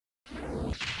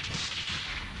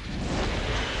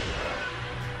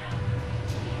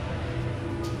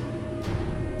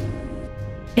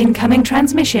Incoming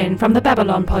transmission from the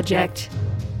Babylon Project.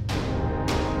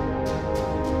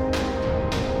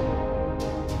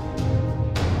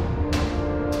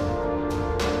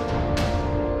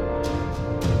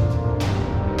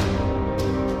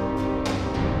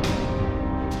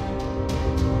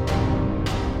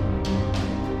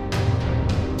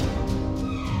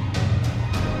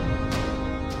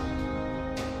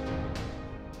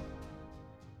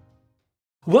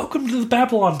 Welcome to the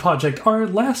Babylon Project, our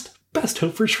last best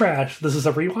hope for trash. This is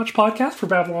a rewatch podcast for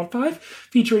Babylon 5,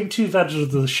 featuring two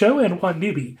veterans of the show and one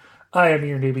newbie. I am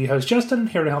your newbie host, Justin,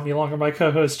 here to help me along are my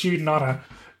co-hosts, Jude and Anna.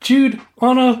 Jude,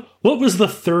 Anna, what was the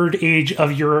third age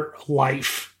of your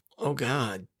life? Oh,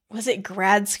 God. Was it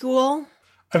grad school?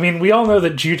 I mean, we all know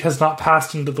that Jude has not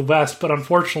passed into the West, but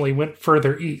unfortunately went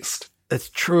further east. That's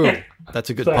true. That's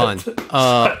a good pun.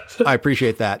 I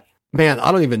appreciate that. Man,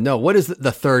 I don't even know. What is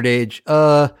the third age?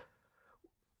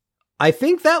 I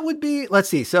think that would be, let's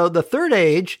see. So the third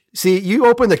age, see, you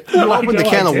open the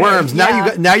can of worms.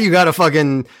 Yeah. Now you got to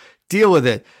fucking deal with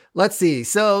it. Let's see.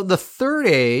 So the third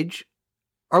age,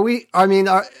 am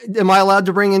I allowed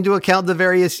to bring into account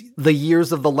the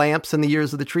years of the lamps and the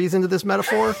years of the trees into this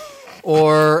metaphor?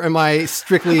 Or am I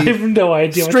strictly, I have no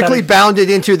idea strictly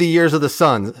bounded into the years of the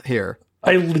sun here?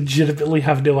 I legitimately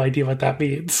have no idea what that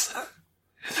means.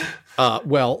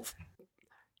 Well,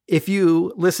 if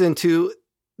you listen to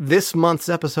this month's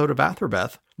episode of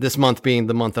Atherbeth, this month being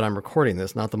the month that I'm recording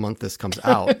this, not the month this comes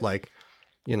out,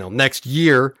 next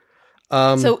year.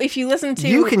 So if you listen to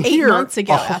you can 8 months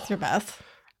ago, Atherbeth.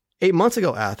 8 months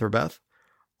ago, Atherbeth,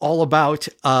 all about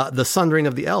the Sundering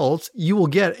of the Elves, you will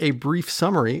get a brief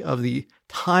summary of the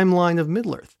timeline of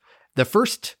Middle-earth. The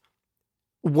first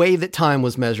way that time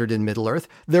was measured in Middle-earth,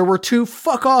 there were 2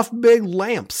 fuck-off big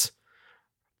lamps.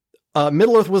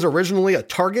 Middle-earth was originally a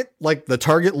target, like the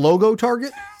Target logo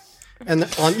target. And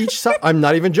on each side, I'm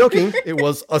not even joking, it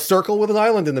was a circle with an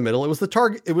island in the middle. It was the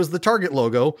Target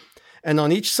logo. And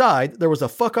on each side, there was a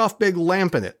fuck-off big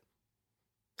lamp in it.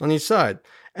 On each side.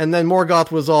 And then Morgoth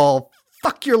was all,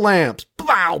 fuck your lamps,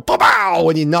 bow, bow, bow,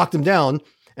 and he knocked them down,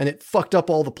 and it fucked up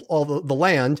all the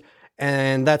land.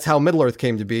 And that's how Middle-earth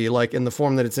came to be, like in the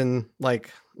form that it's in,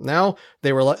 like, now.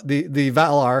 They were like, the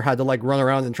Valar had to like run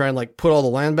around and try and like put all the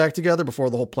land back together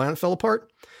before the whole planet fell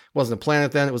apart. It wasn't a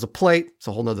planet then, it was a plate. It's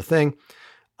a whole nother thing.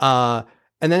 And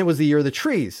then it was the year of the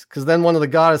trees, because then one of the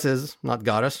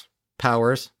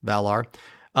powers, Valar,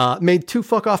 made 2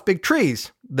 fuck off big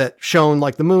trees that shone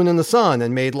like the moon and the sun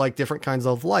and made like different kinds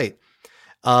of light.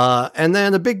 And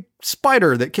then a big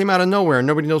spider that came out of nowhere and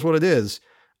nobody knows what it is.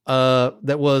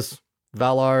 That was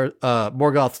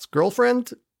Morgoth's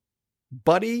girlfriend,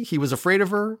 buddy. He was afraid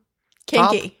of her.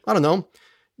 Kinky. Top? I don't know.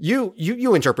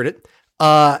 You interpret it.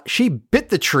 She bit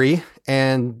the tree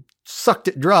and sucked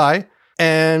it dry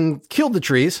and killed the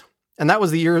trees. And that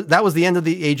was the end of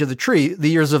the age of the tree, the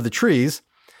years of the trees.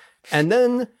 And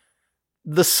then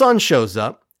the sun shows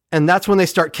up, and that's when they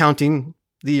start counting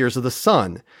the years of the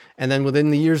sun. And then within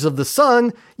the years of the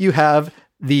sun, you have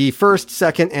the first,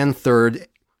 second, and third,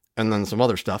 and then some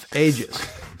other stuff, ages.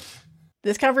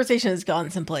 This conversation has gone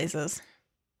some places.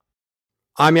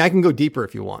 I mean, I can go deeper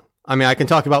if you want. I mean, I can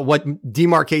talk about what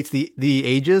demarcates the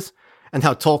ages and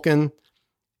how Tolkien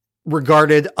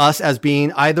regarded us as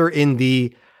being either in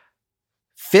the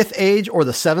 5th age or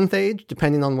the 7th age,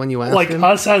 depending on when you ask him.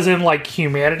 Us as in like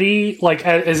humanity, like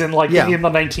as in like in the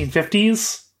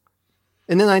 1950s?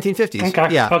 In the 1950s.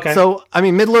 Okay. Yeah. Okay. So, I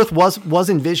mean, Middle-earth was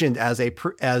envisioned as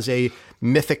a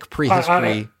mythic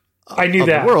prehistory I knew of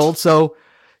that. the world. So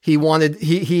he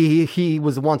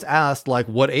was once asked, like,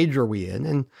 what age are we in?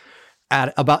 And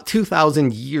at about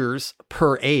 2,000 years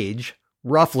per age,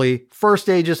 roughly, first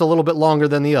age is a little bit longer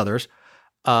than the others,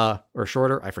 or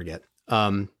shorter. I forget.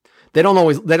 They don't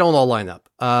all line up.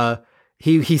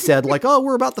 He said like, oh,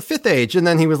 we're about the 5th age. And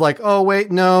then he was like, oh,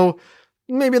 wait, no,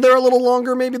 maybe they're a little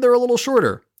longer. Maybe they're a little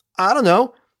shorter. I don't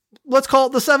know. Let's call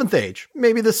it the 7th age,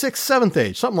 maybe the 6th, 7th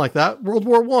age, something like that. World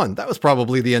War I, that was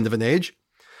probably the end of an age.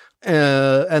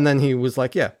 And then he was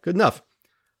like, yeah, good enough.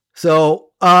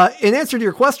 So, in answer to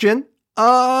your question,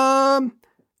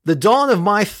 the dawn of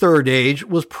my third age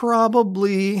was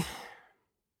probably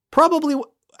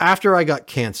after I got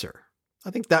cancer.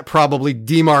 I think that probably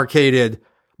demarcated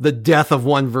the death of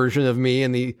one version of me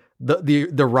and the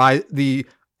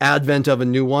advent of a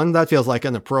new one. That feels like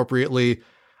an appropriately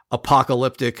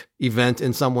apocalyptic event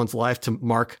in someone's life to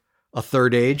mark a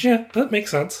third age. Yeah, that makes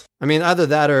sense. I mean, either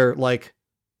that or like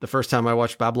the first time I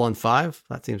watched Babylon 5.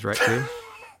 That seems right too.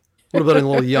 Would have been a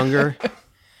little younger.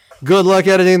 Good luck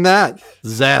editing that,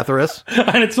 Zathras.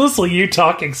 And it's mostly you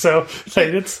talking, so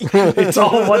it's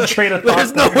all one train of thought.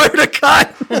 There's nowhere to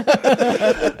cut.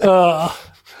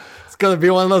 It's gonna be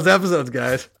one of those episodes,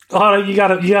 guys. Oh, you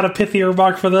got a pithier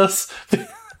remark for this?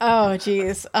 Oh,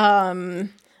 geez. I'm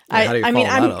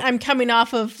coming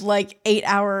off of like 8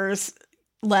 hours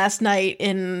last night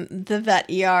in the vet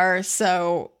ER,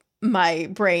 so my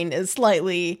brain is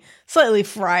slightly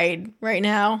fried right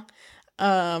now.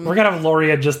 We're gonna have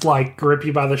Loria just like grip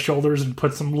you by the shoulders and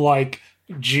put some like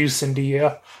juice into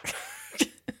you.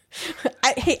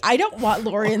 I don't want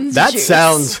Lorian's That juice.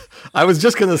 sounds. I was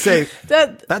just gonna say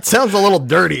that sounds a little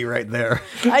dirty right there.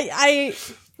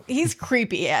 He's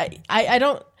creepy. I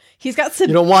don't. He's got You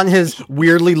don't want his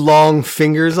weirdly long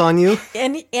fingers on you,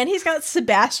 and he's got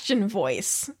Sebastian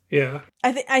voice. Yeah.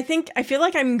 I feel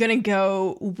like I'm gonna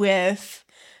go with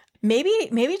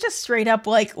maybe just straight up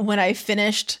like when I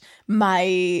finished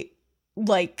my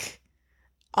like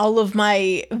all of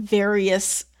my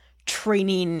various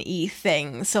training-y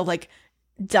things. So like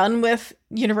done with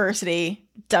university,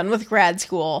 done with grad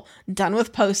school, done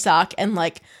with postdoc, and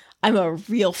like I'm a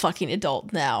real fucking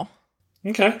adult now.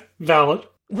 Okay. Valid.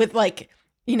 With like,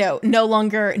 no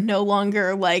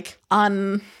longer like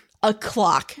on a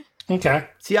clock. Okay.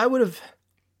 see, I would have.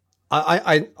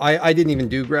 I didn't even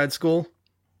do grad school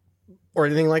or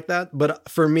anything like that. But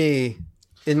for me,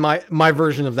 in my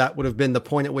version of that would have been the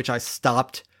point at which I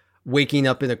stopped waking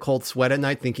up in a cold sweat at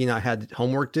night thinking I had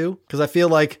homework due. Because I feel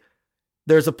like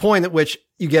there's a point at which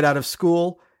you get out of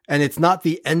school and it's not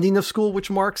the ending of school which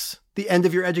marks the end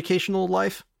of your educational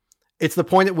life. It's the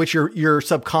point at which your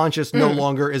subconscious no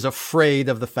longer is afraid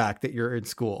of the fact that you're in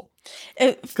school.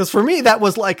 Because for me, that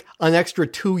was like an extra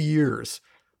 2 years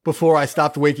before I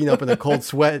stopped waking up in a cold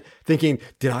sweat thinking,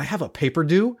 did I have a paper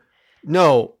due?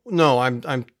 No,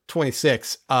 I'm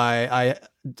 26. I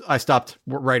stopped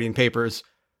writing papers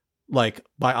like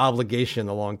by obligation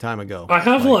a long time ago. I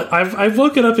have I've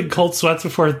woken up in cold sweats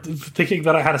before thinking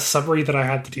that I had a summary that I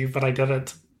had to do, but I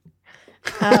didn't.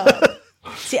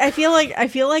 See, I feel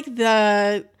like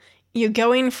you're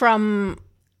going from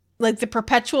like the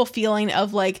perpetual feeling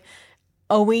of like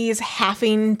always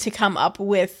having to come up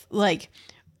with like,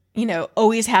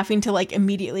 always having to like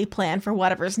immediately plan for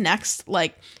whatever's next.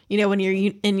 Like, when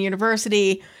you're in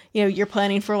university, you're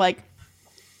planning for like,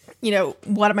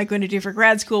 what am I going to do for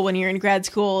grad school? When you're in grad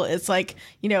school, it's like,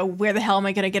 where the hell am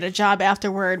I going to get a job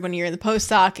afterward? When you're in the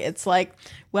postdoc, it's like,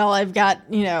 well, I've got,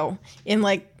 in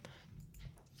like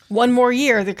one more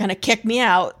year, they're going to kick me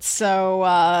out.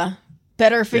 So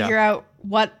better figure out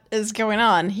what is going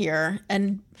on here.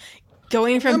 And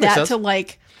going from that to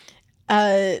like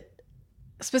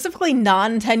specifically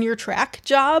non-tenure track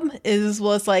job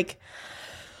was like,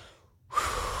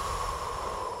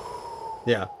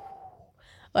 yeah.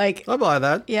 Like, I buy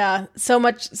that. Yeah, so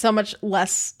much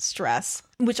less stress,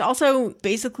 which also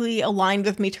basically aligned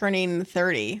with me turning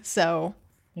 30, so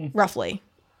roughly.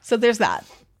 So there's that.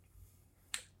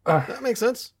 That makes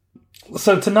sense.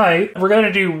 So tonight, we're going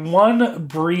to do one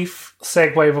brief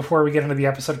segue before we get into the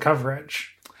episode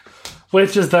coverage,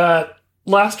 which is that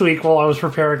last week while I was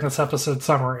preparing this episode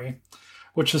summary,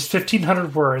 which is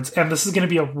 1,500 words, and this is going to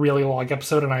be a really long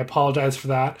episode, and I apologize for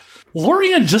that.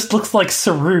 Lorian just looks like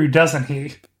Saru, doesn't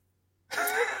he?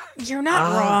 You're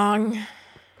not wrong.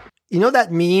 You know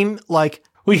that meme, like...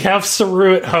 We have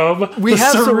Saru at home. We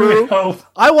have Saru at home.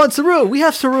 I want Saru. We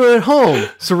have Saru at home.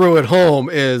 Saru at home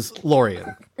is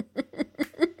Lorian.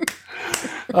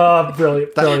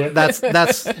 Brilliant.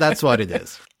 That's what it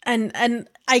is. And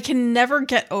I can never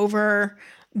get over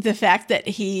the fact that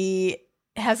he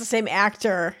has the same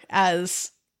actor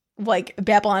as like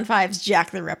Babylon 5's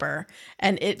Jack the Ripper,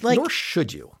 and it like nor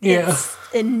should you. Yeah,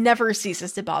 it never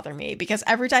ceases to bother me because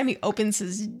every time he opens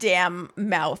his damn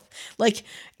mouth, like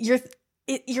you're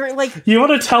like, you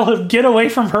want to tell him get away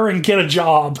from her and get a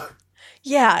job.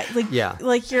 Yeah,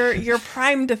 like you're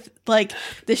primed to like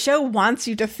the show wants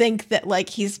you to think that like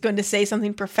he's going to say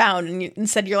something profound, and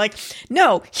instead you're like,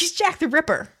 no, he's Jack the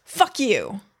Ripper. Fuck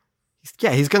you.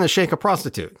 Yeah, he's going to shake a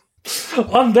prostitute.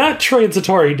 On that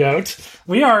transitory note,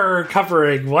 we are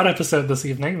covering one episode this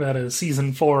evening. That is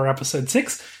season 4, episode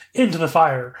 6, Into the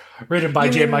Fire, written by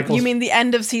J. Michaels. You mean the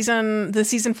end of the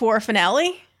season 4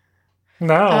 finale?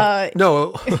 No.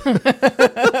 No.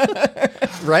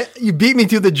 Right? You beat me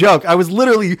to the joke. I was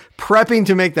literally prepping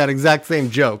to make that exact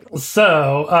same joke.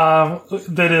 So,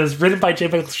 that is written by J.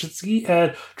 Michaels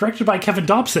and directed by Kevin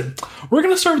Dobson. We're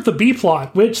going to start with the B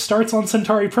plot, which starts on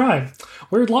Centauri Prime,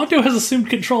 where Londo has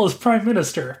assumed control as Prime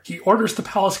Minister. He orders the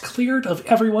palace cleared of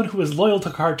everyone who is loyal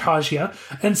to Cartagia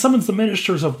and summons the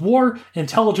ministers of war,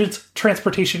 intelligence,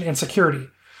 transportation, and security.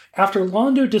 After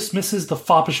Londo dismisses the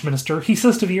foppish minister, he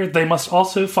says to Veer they must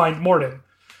also find Morden.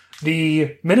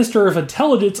 The Minister of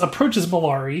Intelligence approaches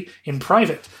Malari in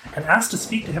private and asks to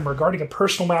speak to him regarding a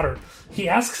personal matter. He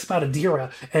asks about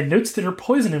Adira and notes that her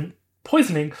poisoning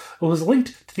was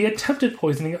linked to the attempted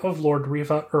poisoning of Lord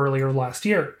Riva earlier last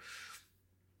year.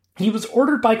 He was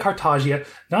ordered by Cartagia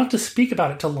not to speak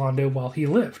about it to Londo while he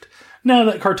lived. Now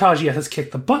that Cartagia has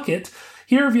kicked the bucket,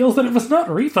 he reveals that it was not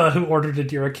Riva who ordered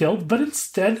Adira killed, but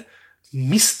instead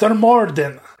Mr.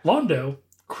 Morden. Londo,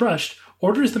 crushed,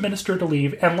 orders the minister to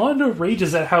leave, and Londo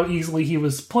rages at how easily he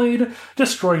was played,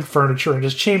 destroying furniture in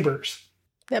his chambers.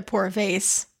 That poor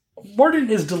vase. Morden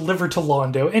is delivered to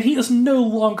Londo, and he is no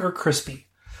longer crispy.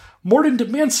 Morden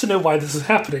demands to know why this is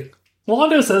happening.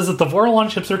 Londo says that the Vorlon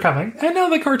ships are coming, and now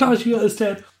that Cartagia is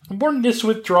dead, Morden is to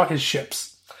withdraw his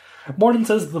ships. Morden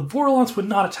says the Vorlons would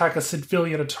not attack a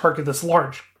civilian target this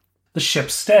large. The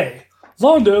ships stay.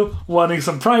 Londo, wanting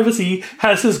some privacy,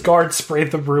 has his guards spray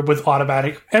the room with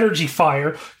automatic energy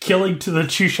fire, killing to the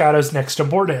two shadows next to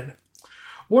Morden.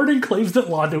 Morden claims that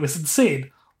Londo is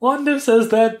insane. Londo says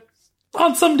that,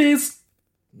 on some days,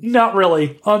 not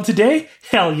really. On today,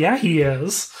 hell yeah, he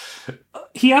is.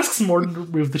 He asks Morden to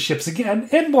remove the ships again,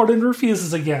 and Morden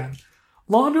refuses again.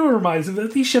 Londo reminds him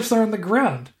that these ships are on the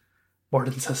ground.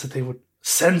 Morden says that they would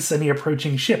sense any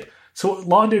approaching ship, so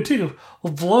what Londo do?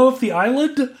 Will blow up the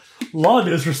island?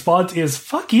 Londo's response is,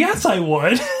 fuck yes, I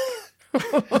would.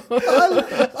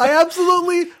 I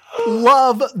absolutely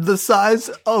love the size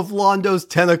of Londo's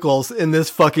tentacles in this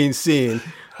fucking scene.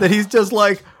 That he's just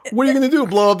like, what are you going to do?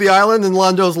 Blow up the island? And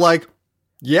Londo's like,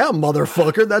 yeah,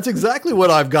 motherfucker, that's exactly what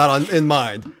I've got in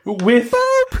mind. With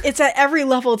It's at every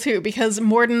level, too, because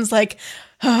Morden's like,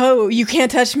 oh, you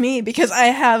can't touch me because I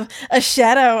have a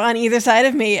shadow on either side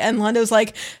of me. And Londo's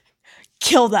like,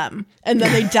 kill them. And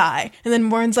then they die. And then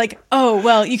Morden's like, oh,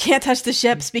 well, you can't touch the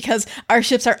ships because our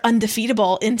ships are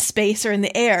undefeatable in space or in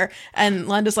the air. And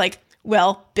Londo's like,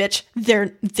 well, bitch,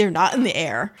 they're not in the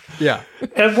air. Yeah.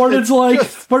 And Morden's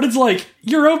like,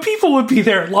 your own people would be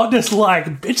there. Londo's like,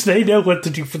 bitch, they know what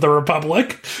to do for the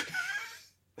Republic.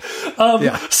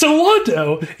 So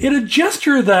Londo, in a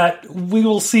gesture that we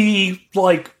will see,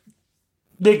 like,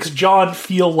 makes John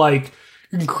feel like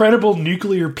incredible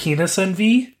nuclear penis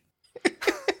envy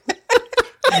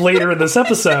later in this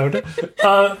episode,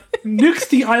 nukes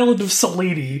the island of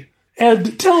Selene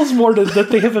and tells Morden that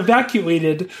they have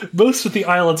evacuated most of the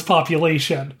island's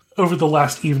population over the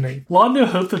last evening. Londo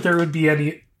hoped that there would be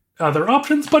any other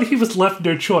options, but he was left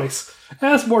no choice.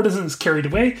 As Morden is carried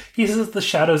away, he says the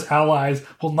Shadow's allies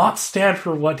will not stand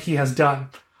for what he has done.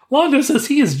 Londo says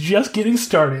he is just getting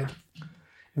started.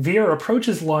 Veer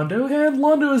approaches Londo, and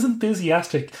Londo is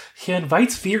enthusiastic. He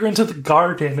invites Veer into the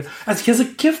garden as he has a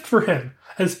gift for him,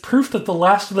 as proof that the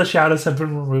last of the Shadows have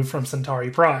been removed from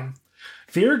Centauri Prime.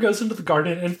 Veer goes into the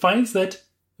garden and finds that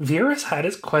Veer has had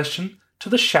his question to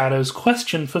the Shadow's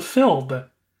question fulfilled.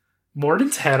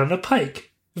 Morden's head on a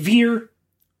pike. Veer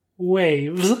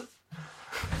waves.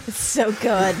 It's so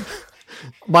good.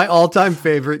 My all-time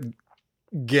favorite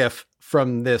gif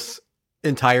from this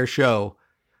entire show,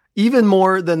 even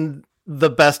more than the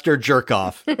Bester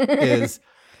jerk-off, is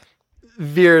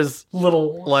Veer's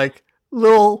little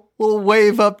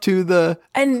wave up to the...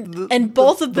 And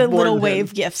both of the little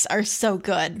wave gifs are so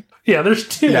good. Yeah, there's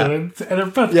two, and they're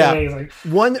both amazing.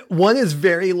 One is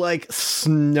very, like,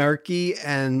 snarky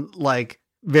and, like,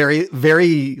 very,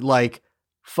 very, like,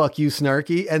 fuck you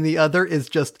snarky, and the other is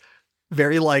just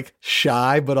very, like,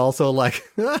 shy, but also, like,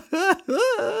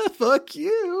 fuck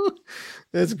you.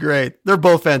 It's great. They're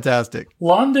both fantastic.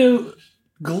 Londo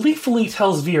gleefully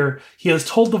tells Veer he has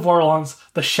told the Vorlons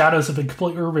the Shadows have been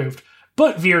completely removed.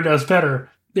 But Veer knows better.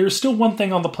 There is still one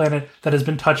thing on the planet that has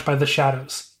been touched by the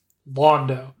Shadows.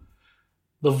 Londo.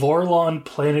 The Vorlon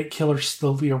planet killer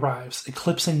slowly arrives,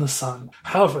 eclipsing the sun.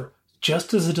 However,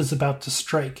 just as it is about to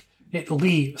strike, it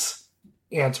leaves,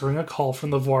 answering a call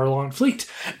from the Vorlon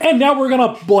fleet. And now we're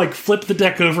gonna, like, flip the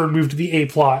deck over and move to the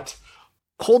A-plot.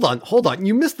 Hold on.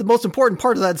 You missed the most important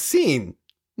part of that scene,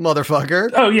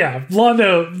 motherfucker. Oh, yeah.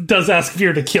 Londo does ask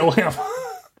Veer to kill him.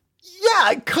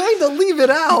 Yeah, kind of leave it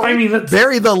out. I mean,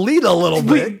 bury the lead a little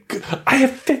bit.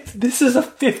 This is a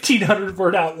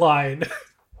 1,500-word outline.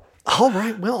 All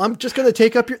right. Well, I'm just going to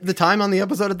take up the time on the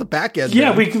episode at the back end.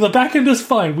 Yeah, the back end is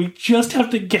fine. We just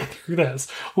have to get through this.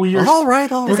 All right.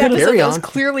 This episode was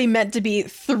clearly meant to be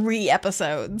 3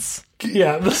 episodes.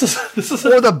 Yeah, this is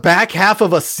or the back half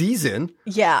of a season.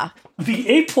 Yeah. The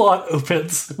A-plot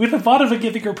opens with Ivanova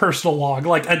giving her personal log,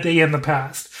 like a day in the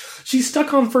past. She's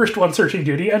stuck on first one searching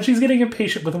duty, and she's getting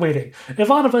impatient with waiting.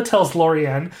 Ivanova tells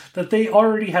Lorien that they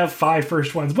already have 5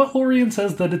 first ones, but Lorien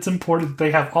says that it's important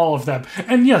they have all of them.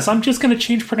 And yes, I'm just going to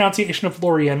change pronunciation of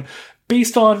Lorien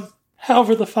based on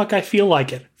however the fuck I feel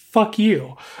like it. Fuck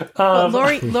you.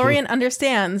 Lorien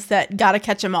understands that gotta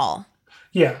catch them all.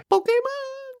 Yeah. Pokemon!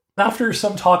 After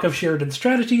some talk of Sheridan's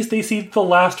strategies, they see the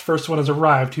last first one has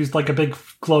arrived, who's like a big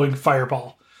glowing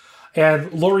fireball.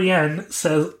 And Lorien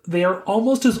says they are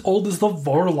almost as old as the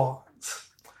Vorlons.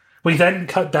 We then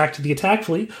cut back to the attack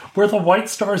fleet, where the White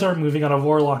Stars are moving on a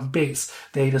Vorlon base.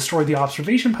 They destroy the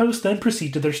observation post, then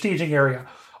proceed to their staging area.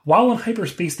 While in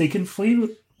hyperspace, they convene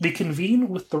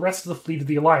with the rest of the fleet of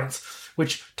the Alliance,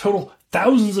 which total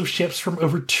thousands of ships from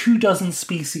over 24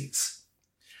 species.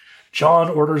 John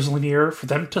orders Lanier for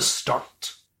them to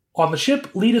start. On the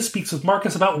ship, Lita speaks with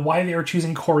Marcus about why they are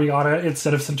choosing Coriana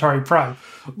instead of Centauri Prime.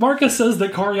 Marcus says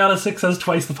that Coriana 6 has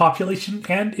twice the population,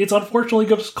 and it's unfortunately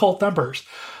just cult numbers.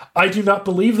 I do not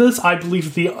believe this. I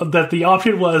believe that the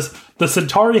option was the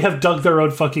Centauri have dug their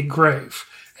own fucking grave,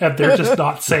 and they're just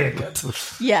not saying it.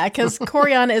 Yeah, because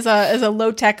Coriana is a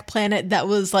low-tech planet that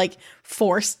was, like,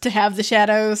 forced to have the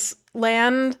shadows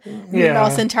land. Yeah.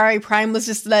 Centauri Prime was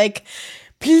just like,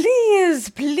 please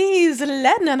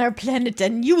land on our planet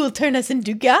and you will turn us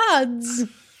into gods.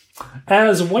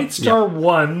 As White Star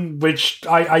 1, which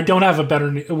I don't have a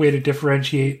better way to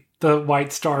differentiate the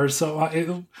White Stars,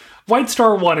 so White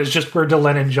Star 1 is just where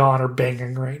Delenn and John are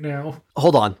banging right now.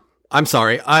 Hold on. I'm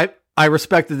sorry. I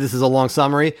respect that this is a long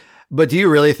summary, but do you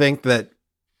really think that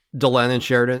Delenn and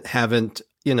Sheridan haven't,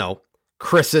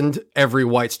 christened every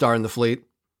White Star in the fleet?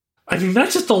 I mean,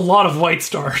 that's just a lot of White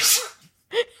Stars.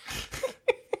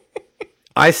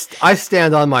 I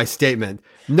stand on my statement.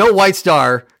 No White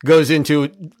Star goes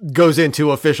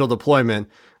into official deployment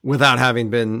without having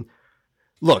been...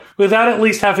 Look. Without at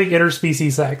least having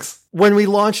interspecies sex. When we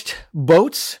launched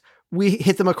boats, we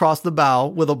hit them across the bow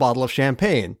with a bottle of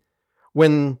champagne.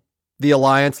 When the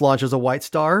Alliance launches a White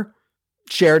Star,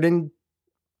 Sheridan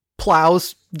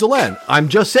plows Delenn. I'm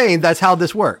just saying that's how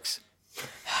this works.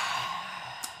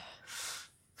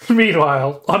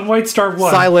 Meanwhile, on White Star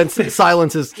 1...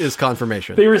 Silence is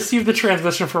confirmation. They receive the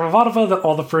transmission from Ivanova that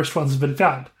all the first ones have been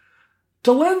found.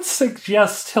 Delenn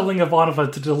suggests telling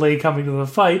Ivanova to delay coming to the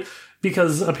fight,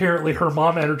 because apparently her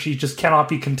mom energy just cannot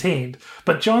be contained.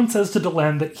 But John says to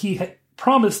Delenn that he had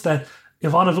promised that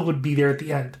Ivanova would be there at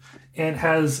the end, and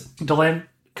has Delenn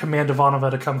command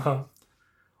Ivanova to come home.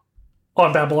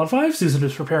 On Babylon 5, Susan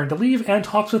is preparing to leave and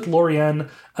talks with Lorien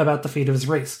about the fate of his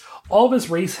race. All of his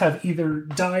race have either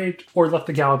died or left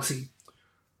the galaxy.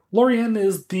 Lorien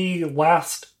is the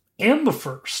last and the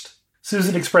first.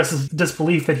 Susan expresses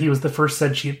disbelief that he was the first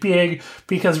sentient being,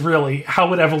 because really, how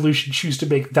would evolution choose to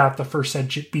make that the first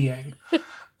sentient being?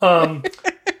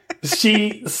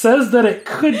 She says that it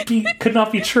could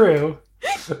not be true.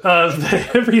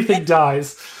 That everything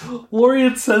dies.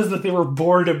 Lorien says that they were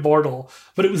born immortal,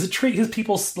 but it was a trait his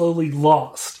people slowly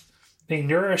lost. They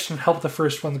nourished and helped the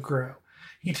first ones grow.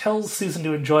 He tells Susan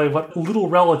to enjoy what little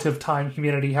relative time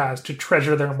humanity has to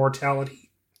treasure their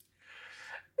immortality.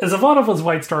 As Ivanova's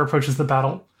White Star approaches the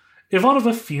battle,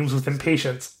 Ivanova fumes with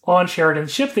impatience. On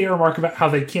Sheridan's ship, they remark about how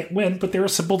they can't win, but their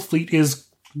assembled fleet is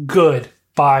good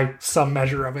by some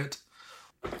measure of it.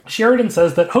 Sheridan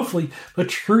says that hopefully the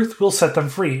truth will set them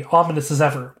free, ominous as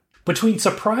ever. Between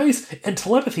surprise and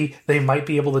telepathy, they might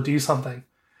be able to do something.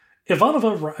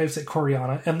 Ivanova arrives at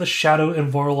Coriana, and the Shadow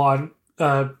and Vorlon,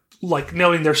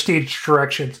 knowing their stage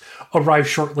directions, arrive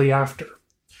shortly after.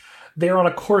 They are on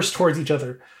a course towards each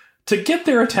other. To get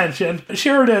their attention,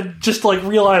 Sheridan, just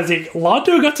realizing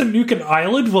Londo got to nuke an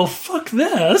island, well, fuck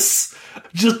this,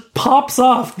 just pops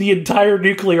off the entire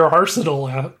nuclear arsenal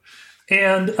out.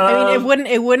 And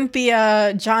it wouldn't be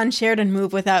a John Sheridan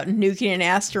move without nuking an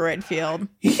asteroid field.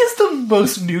 He is the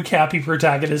most nuke happy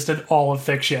protagonist in all of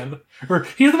fiction. Or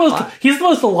he's the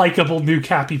most likable nuke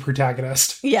happy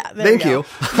protagonist. Yeah, thank you.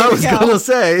 I was gonna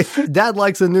say, Dad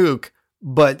likes a nuke,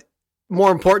 but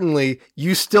more importantly,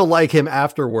 you still like him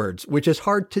afterwards, which is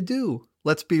hard to do.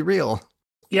 Let's be real.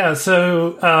 Yeah,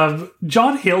 so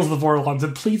John hails the Vorlons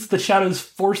and pleads the Shadows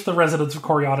force the residents of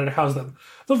Coriana to house them.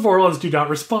 The Vorlons do not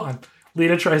respond.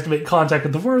 Lita tries to make contact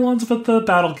with the Vorlons, but the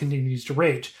battle continues to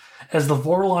rage. As the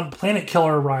Vorlon planet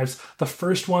killer arrives, the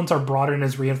first ones are brought in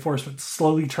as reinforcements,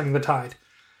 slowly turning the tide.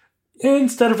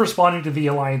 Instead of responding to the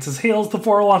Alliance's hails, the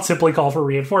Vorlons simply call for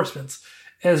reinforcements.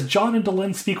 As John and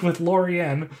Delenn speak with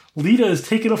Lorien, Lita is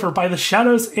taken over by the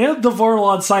Shadows and the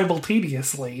Vorlon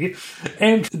simultaneously,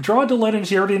 and draw Delenn and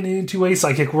Sheridan into a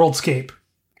psychic worldscape,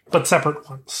 but separate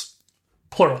ones.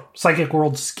 Plural, psychic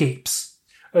worldscapes.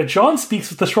 John speaks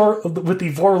with the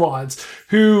Vorlons,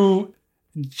 who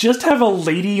just have a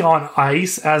lady on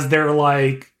ice as their,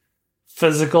 like,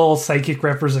 physical, psychic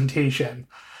representation.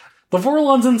 The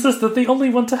Vorlons insist that they only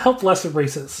want to help lesser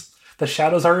races. The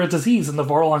shadows are a disease, and the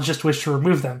Vorlons just wish to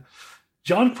remove them.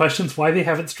 John questions why they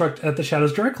haven't struck at the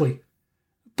shadows directly,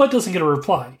 but doesn't get a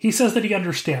reply. He says that he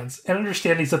understands, and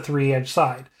understanding's a three-edged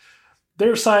side.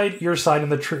 Their side, your side,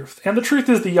 and the truth. And the truth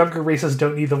is the younger races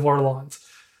don't need the Vorlons.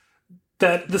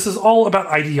 That this is all about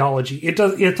ideology.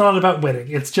 It's not about winning.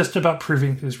 It's just about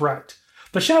proving who's right.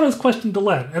 The Shadows question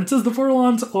Delenn and says the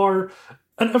Vorlons are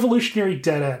an evolutionary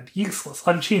dead end, useless,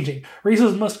 unchanging.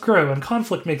 Races must grow, and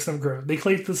conflict makes them grow. They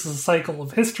claim this is a cycle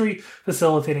of history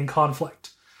facilitating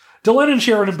conflict. Delenn and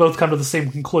Sheridan both come to the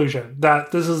same conclusion,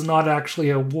 that this is not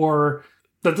actually a war,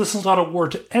 that this is not a war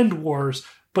to end wars,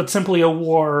 but simply a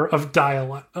war of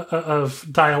dialectic.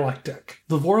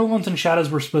 The Vorlons and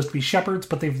Shadows were supposed to be shepherds,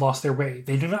 but they've lost their way.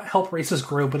 They do not help races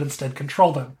grow, but instead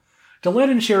control them. Delenn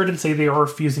and Sheridan say they are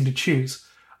refusing to choose.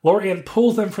 Lorian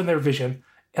pulls them from their vision,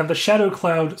 and the shadow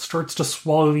cloud starts to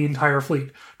swallow the entire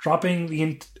fleet,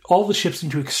 dropping all the ships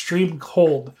into extreme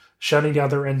cold, shutting down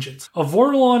their engines. A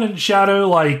Vorlon and Shadow,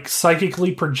 like,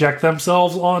 psychically project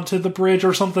themselves onto the bridge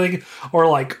or something, or,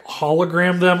 like,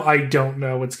 hologram them. I don't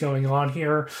know what's going on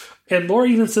here. And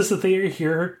Lorian insists that they are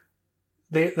here,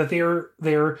 that they are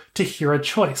there to hear a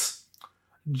choice.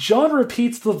 John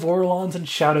repeats the Vorlons and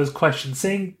Shadow's question,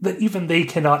 saying that even they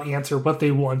cannot answer what they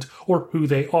want or who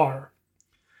they are.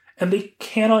 And they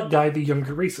cannot guide the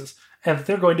younger races, and that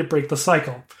they're going to break the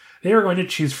cycle. They are going to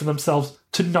choose for themselves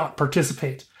to not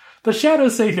participate. The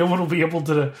Shadows say no one will be able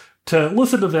to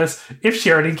listen to this if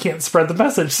Sheridan can't spread the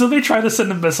message, so they try to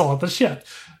send a missile at the ship.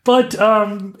 But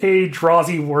a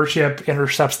Drazi warship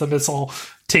intercepts the missile,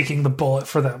 taking the bullet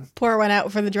for them. Pour one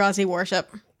out for the Drazi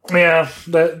warship. Yeah,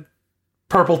 the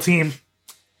purple team.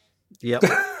 Yep.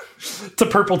 It's a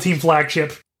purple team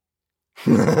flagship.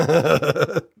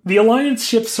 The Alliance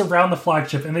ships surround the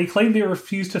flagship, and they claim they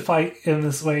refuse to fight in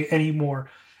this way anymore.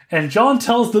 And John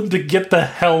tells them to get the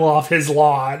hell off his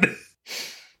lawn.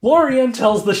 Lorian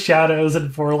tells the Shadows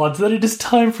and Vorlons that it is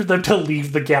time for them to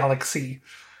leave the galaxy.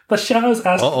 The Shadows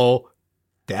ask... Uh-oh.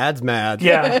 Dad's mad.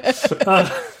 Yeah.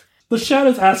 The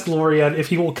Shadows ask Lorian if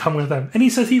he will come with them, and he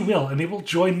says he will, and they will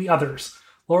join the others.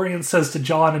 Lorian says to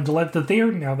John and Delenn that they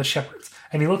are now the Shepherds,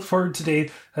 and he looks forward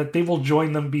today that they will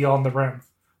join them beyond the rim.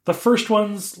 The first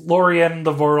ones, Lorian,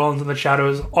 the Vorlons, and the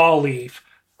Shadows, all leave.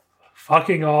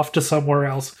 Fucking off to somewhere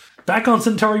else. Back on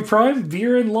Centauri Prime,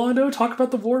 Veer and Londo talk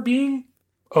about the war being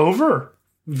over.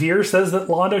 Veer says that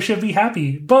Londo should be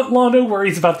happy, but Londo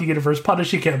worries about the universe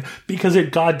punishing him because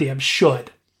it goddamn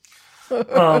should.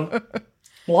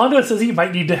 Londo says he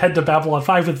might need to head to Babylon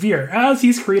 5 with Veer, as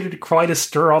he's created quite a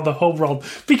stir on the homeworld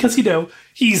because,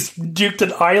 he's duked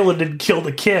an island and killed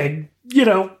a king.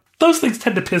 Those things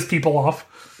tend to piss people off.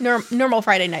 Normal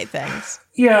Friday night things.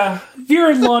 Yeah,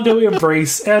 Veer and Londo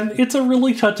embrace, and it's a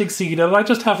really touching scene, and I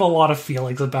just have a lot of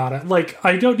feelings about it. Like,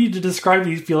 I don't need to describe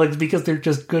these feelings because they're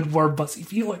just good, warm, buzzy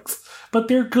feelings, but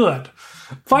they're good.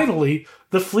 Finally,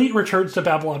 the fleet returns to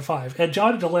Babylon 5, and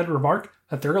John and Delenn remark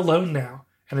that they're alone now,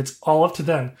 and it's all up to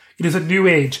them. It is a new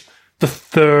age, the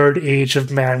third age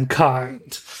of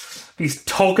mankind. These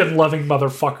token-loving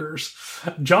motherfuckers.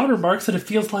 John remarks that it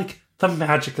feels like the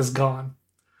magic is gone.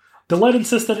 Delenn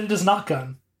insists that it is not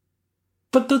gone,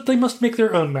 but that they must make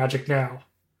their own magic now.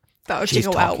 That was She's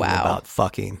wow, talking wow. about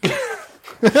fucking.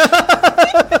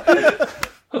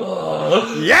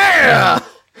 Yeah!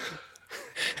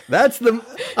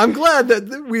 I'm glad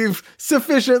that we've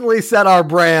sufficiently set our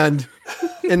brand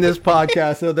in this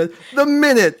podcast so that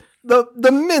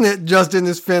the minute Justin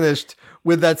is finished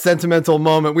with that sentimental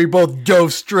moment, we both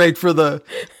dove straight for the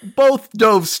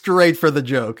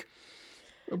joke.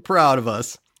 I'm proud of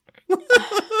us.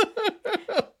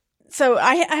 So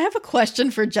I have a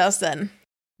question for Justin.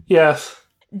 Yes.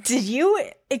 Did you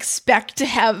expect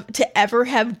to ever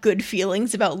have good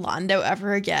feelings about Londo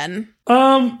ever again?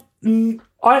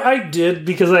 I did,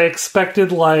 because I expected,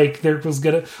 there was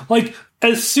gonna...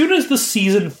 as soon as the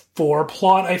season 4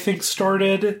 plot, I think,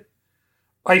 started,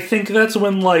 I think that's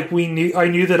when, I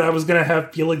knew that I was gonna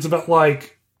have feelings about,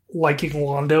 liking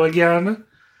Londo again.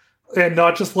 And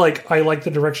not just, I like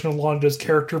the direction of Londo's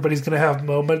character, but he's gonna have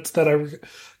moments that are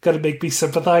gonna make me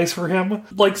sympathize for him.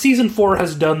 Season 4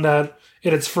 has done that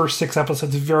in its first 6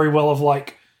 episodes very well of,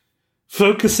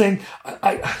 focusing...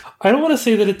 I don't want to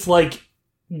say that it's,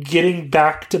 getting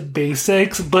back to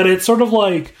basics, but it's sort of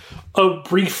a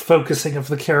brief focusing of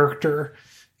the character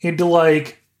into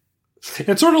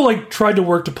it's sort of trying to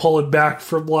work to pull it back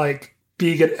from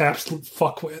being an absolute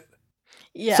fuckwit.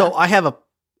 Yeah. So I have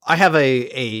I have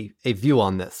a view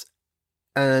on this,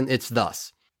 and it's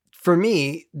thus. For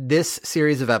me, this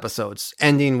series of episodes,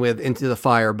 ending with Into the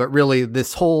Fire, but really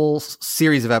this whole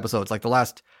series of episodes, like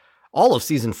all of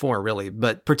season 4, really,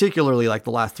 but particularly like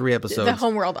the last 3 episodes. The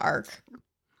homeworld arc.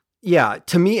 Yeah,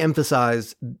 to me,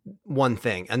 emphasize one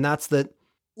thing, and that's that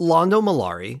Londo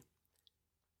Mollari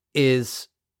is,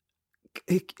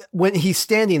 when he's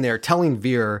standing there telling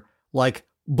Veer, like,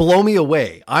 blow me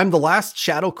away. I'm the last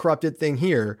shadow corrupted thing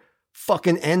here.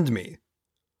 Fucking end me.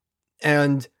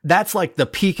 And that's like the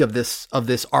peak of this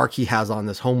arc he has on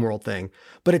this homeworld thing.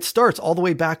 But it starts all the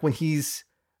way back when he's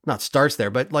not starts there,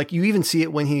 but like you even see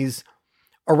it when he's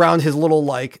around his little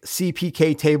like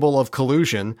CPK table of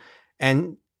collusion,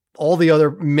 and all the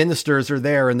other ministers are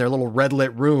there in their little red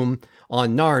lit room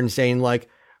on Narn saying like,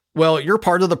 well, you're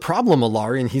part of the problem,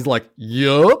 Mollari. And he's like,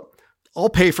 yup, I'll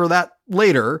pay for that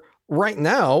later. Right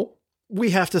now,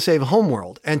 we have to save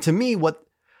homeworld. And to me, what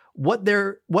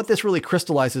this really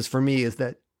crystallizes for me is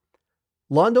that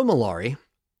Londo Mollari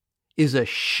is a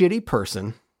shitty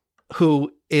person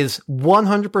who is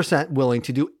 100% willing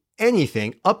to do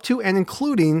anything up to and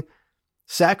including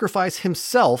sacrifice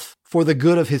himself for the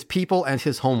good of his people and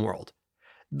his homeworld.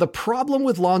 The problem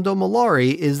with Londo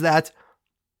Mollari is that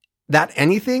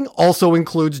anything also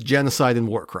includes genocide and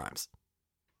war crimes.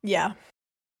 Yeah.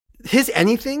 His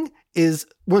anything is,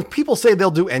 when people say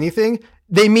they'll do anything,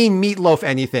 they mean meatloaf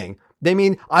anything. They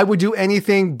mean, I would do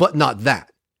anything but not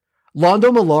that. Londo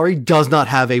Mollari does not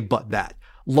have a but that.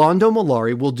 Londo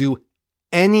Mollari will do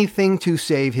anything to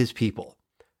save his people,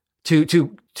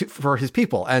 for his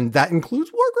people. And that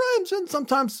includes war crimes and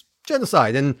sometimes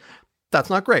genocide. And that's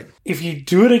not great. If you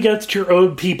do it against your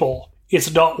own people,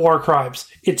 it's not war crimes.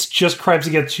 It's just crimes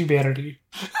against humanity.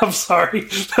 I'm sorry.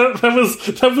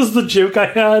 That was the joke I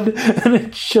had. And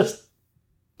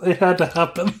it had to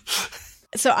happen.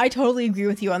 So I totally agree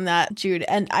with you on that, Jude.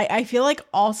 And I feel like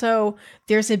also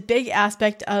there's a big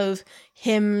aspect of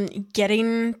him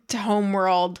getting to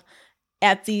Homeworld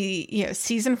at the,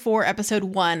 season 4, episode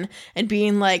 1 and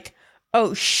being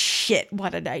oh shit,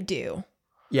 what did I do?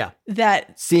 Yeah.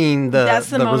 Seeing the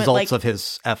moment, results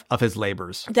of his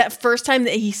labors. That first time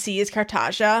that he sees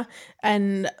Cartagia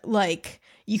and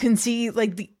you can see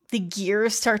the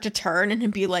gears start to turn and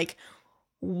him be like,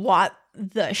 what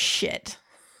the shit?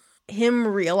 Him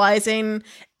realizing,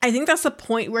 I think that's the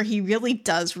point where he really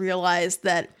does realize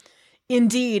that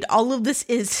indeed all of this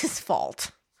is his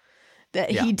fault,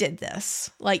 that he did this.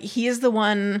 He is the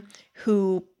one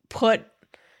who put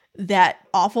that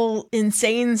awful,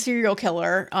 insane serial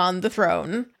killer on the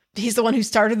throne. He's the one who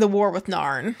started the war with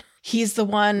Narn. He's the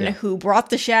one who brought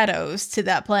the shadows to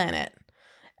that planet.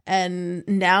 And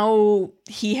now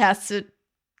he has to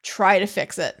try to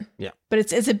fix it. Yeah. But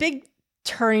it's a big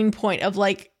turning point of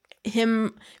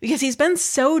him, because he's been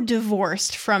so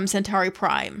divorced from Centauri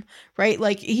Prime,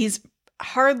 right? He's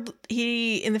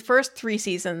in the first 3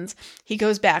 seasons, he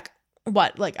goes back,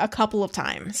 a couple of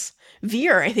times.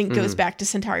 Veer, I think, goes back to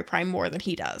Centauri Prime more than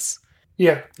he does.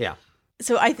 Yeah. Yeah.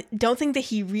 So I don't think that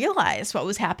he realized what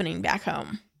was happening back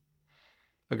home.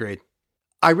 Agreed.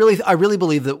 I really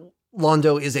believe that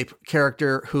Londo is a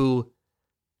character who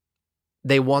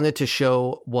they wanted to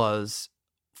show was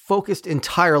focused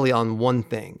entirely on one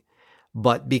thing.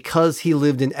 But because he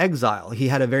lived in exile, he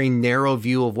had a very narrow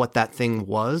view of what that thing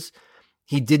was.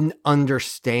 He didn't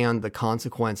understand the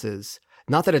consequences.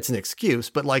 Not that it's an excuse,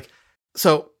 but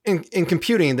so in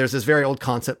computing, there's this very old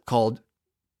concept called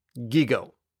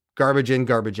GIGO, garbage in,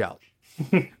 garbage out,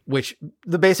 which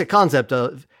the basic concept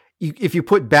of if you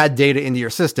put bad data into your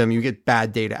system, you get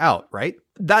bad data out, right?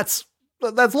 That's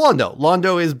Londo.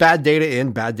 Londo is bad data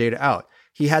in, bad data out.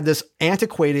 He had this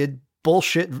antiquated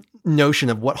bullshit notion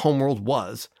of what Homeworld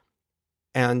was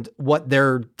and what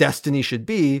their destiny should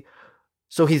be.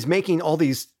 So he's making all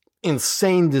these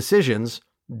insane decisions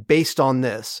based on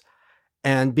this.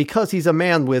 And because he's a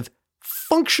man with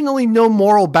functionally no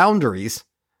moral boundaries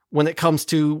when it comes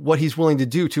to what he's willing to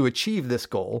do to achieve this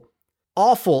goal,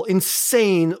 awful,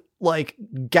 insane,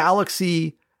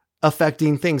 galaxy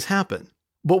affecting things happen.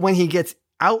 But when he gets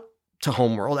out to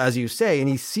Homeworld, as you say, and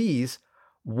he sees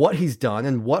what he's done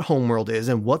and what Homeworld is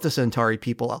and what the Centauri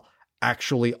people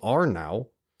actually are now,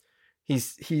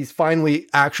 he's finally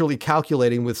actually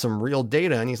calculating with some real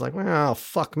data, and he's like, well,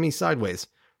 fuck me sideways.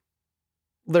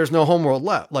 There's no Homeworld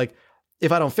left.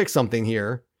 If I don't fix something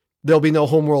here, there'll be no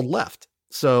Homeworld left.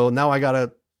 So now I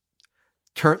gotta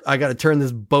turn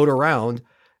this boat around,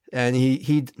 and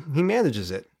he manages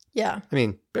it. Yeah. I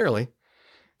mean, barely,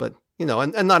 but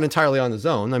and not entirely on his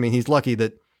own. I mean, he's lucky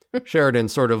that Sheridan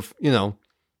sort of,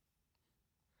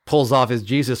 pulls off his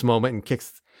Jesus moment and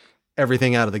kicks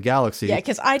everything out of the galaxy. Yeah,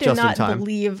 because I do not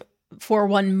believe for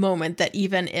one moment that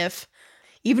even if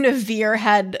Veer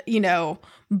had,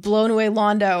 blown away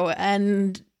Londo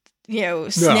and,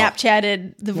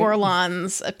 Snapchatted the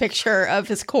Vorlons a picture of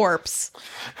his corpse.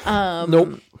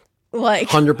 Nope.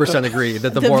 100% agree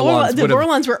that the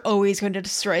Vorlons were always going to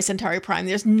destroy Centauri Prime.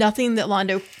 There's nothing that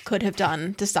Londo could have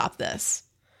done to stop this.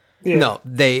 Yeah. No,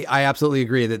 I absolutely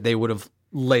agree that they would have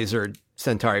lasered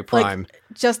Centauri Prime.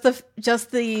 Just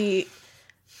the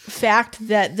fact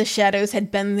that the shadows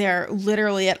had been there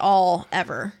literally at all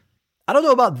ever. I don't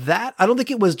know about that. I don't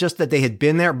think it was just that they had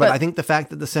been there, but I think the fact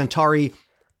that the Centauri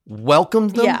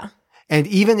welcomed them. Yeah. And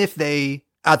even if they,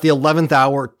 at the 11th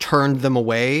hour, turned them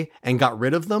away and got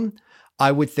rid of them,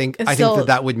 I think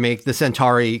that would make the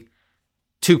Centauri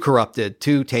too corrupted,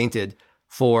 too tainted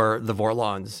for the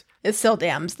Vorlons. It still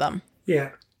damns them.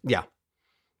 Yeah. Yeah.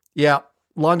 Yeah.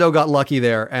 Londo got lucky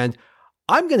there. And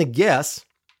I'm going to guess,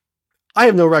 I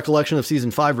have no recollection of season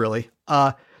 5 really.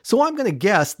 So I'm going to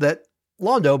guess that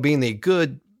Londo, being the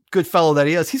good fellow that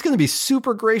he is, he's going to be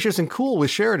super gracious and cool with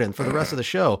Sheridan for the rest of the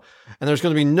show. And there's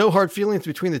going to be no hard feelings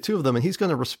between the two of them. And he's going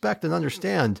to respect and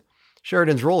understand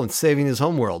Sheridan's role in saving his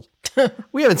homeworld.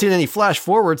 We haven't seen any flash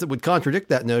forwards that would contradict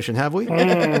that notion, have we?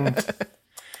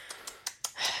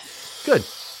 Good.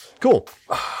 Cool.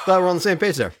 Glad we're on the same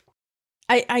page there.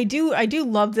 I do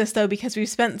love this though, because we've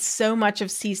spent so much of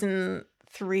season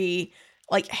 3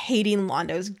 hating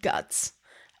Londo's guts.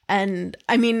 And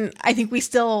I mean, I think we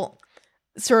still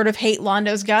sort of hate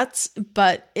Londo's guts,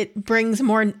 but it brings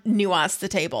more nuance to the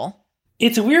table.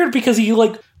 It's weird because he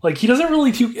he doesn't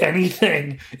really do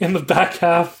anything in the back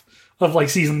half of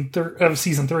season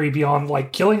 3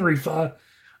 beyond killing Rifa,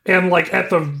 and at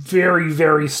the very,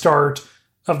 very start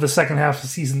of the second half of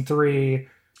season 3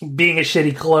 being a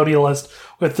shitty colonialist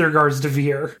with regards to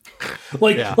Veer.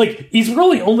 He's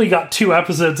really only got 2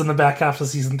 episodes in the back half of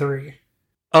season 3.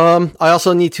 I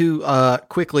also need to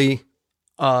quickly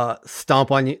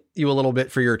stomp on you a little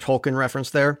bit for your Tolkien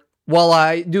reference there. While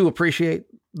I do appreciate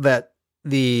that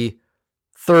the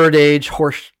Third Age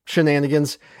horse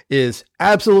shenanigans is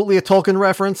absolutely a Tolkien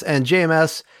reference, and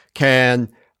JMS can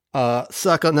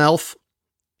suck an elf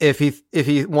if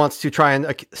he wants to try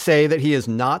and say that he is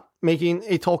not making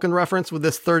a Tolkien reference with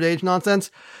this Third Age nonsense.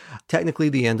 Technically,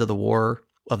 the end of the War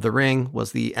of the Ring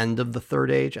was the end of the Third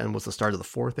Age and was the start of the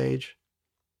Fourth Age.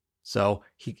 So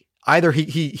he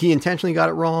intentionally got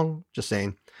it wrong. Just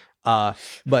saying.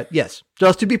 But yes,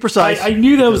 just to be precise, I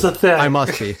knew that was a thing. I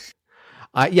must be.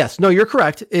 Yes, no, you're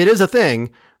correct. It is a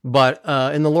thing. But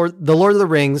in the Lord of the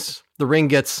Rings, the ring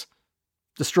gets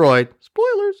destroyed.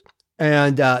 Spoilers.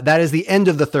 And that is the end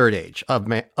of the Third Age of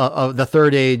the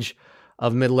Third Age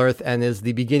of Middle Earth, and is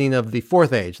the beginning of the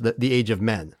Fourth Age, the Age of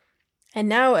Men. And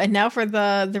now for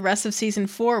the rest of season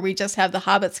 4, we just have the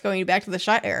hobbits going back to the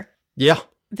Shire. Yeah.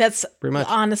 That's pretty much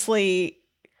honestly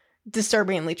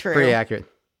disturbingly true. Pretty accurate.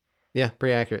 Yeah,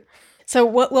 pretty accurate. So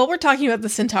while we're talking about the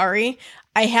Centauri,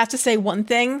 I have to say one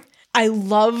thing. I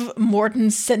love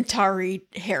Morton's Centauri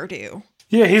hairdo.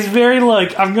 Yeah, he's very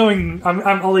I'm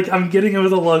getting over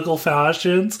the local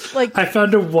fashions. I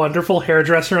found a wonderful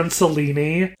hairdresser in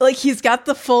Cellini. He's got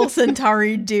the full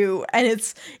Centauri do, and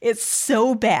it's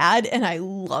so bad, and I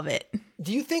love it.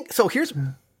 Do you think so? Here's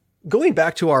going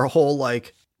back to our whole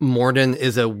Morden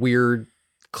is a weird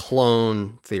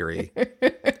clone theory.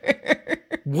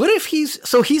 What if he's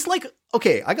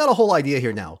okay, I got a whole idea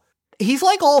here now. He's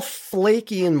all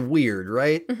flaky and weird,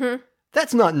 right? Mm-hmm.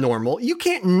 That's not normal. You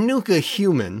can't nuke a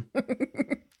human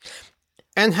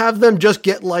and have them just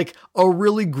get a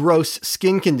really gross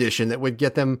skin condition that would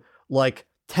get them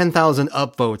 10,000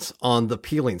 upvotes on the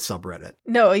peeling subreddit.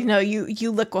 No,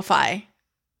 you liquefy.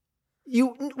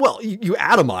 You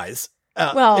atomize.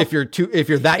 If you're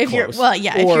that close.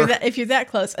 If you're that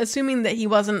close, assuming that he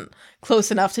wasn't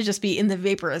close enough to just be in the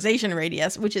vaporization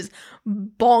radius, which is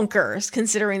bonkers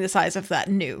considering the size of that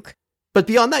nuke. But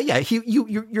beyond that, yeah,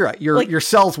 you're right. Your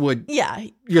cells would,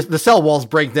 the cell walls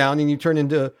break down and you turn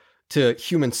into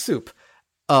human soup,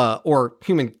 or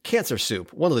human cancer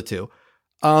soup, one of the two.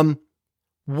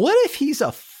 What if he's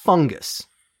a fungus?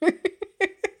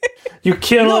 You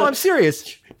can't. No, I'm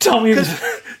serious. Tell me this.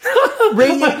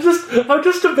 I'm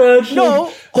just imagining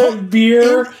that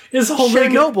beer is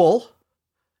holding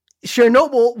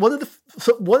Chernobyl.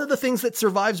 One of the things that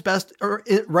survives best are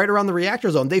right around the reactor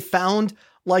zone. They found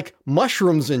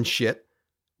mushrooms and shit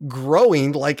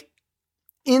growing right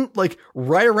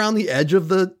around the edge of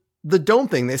the dome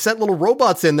thing. They sent little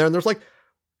robots in there, and there's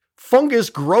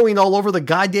fungus growing all over the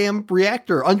goddamn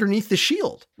reactor underneath the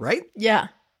shield, right? Yeah.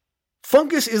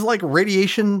 Fungus is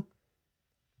radiation.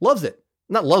 Loves it.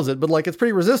 Not loves it, but it's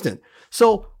pretty resistant.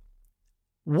 So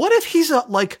what if he's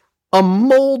a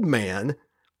mold man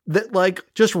that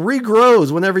just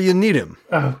regrows whenever you need him?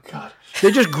 Oh, God.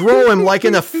 They just grow him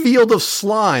in a field of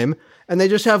slime, and they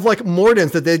just have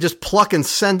Mordins that they just pluck and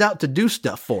send out to do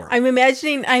stuff for him. I'm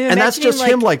imagining and that's just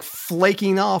him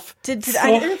flaking off. Did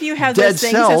either of you have dead those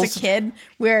things cells. as a kid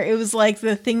where it was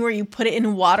the thing where you put it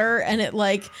in water and it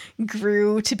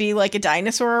grew to be a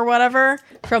dinosaur or whatever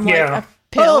from a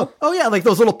pill? Oh yeah,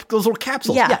 those little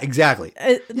capsules. Yeah. Yeah, exactly.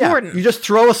 Morden. You just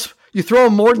throw a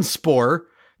Morden spore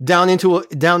down into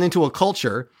a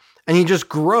culture, and he just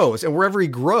grows. And wherever he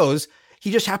grows,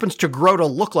 he just happens to grow to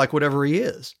look like whatever he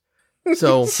is.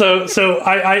 So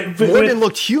Morden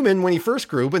looked human when he first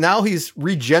grew, but now he's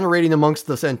regenerating amongst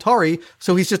the Centauri,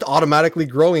 so he's just automatically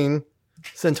growing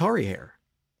Centauri hair.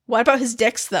 What about his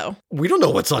dicks, though? We don't know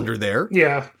what's under there.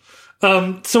 Yeah.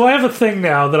 So I have a thing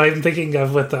now that I'm thinking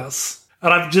of with this.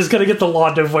 And I'm just going to get the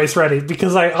Londo voice ready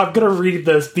because I'm going to read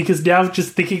this because now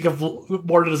just thinking of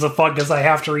Morden as a fungus, I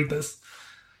have to read this.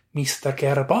 Mr.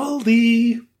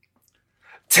 Garibaldi,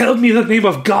 tell me the name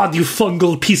of God, you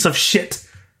fungal piece of shit.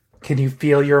 Can you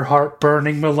feel your heart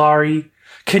burning, Malari?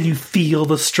 Can you feel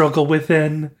the struggle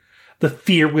within? The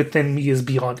fear within me is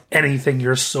beyond anything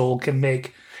your soul can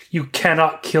make. You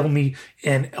cannot kill me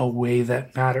in a way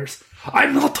that matters.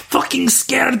 I'm not fucking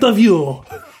scared of you.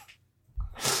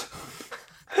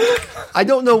 I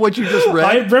don't know what you just read.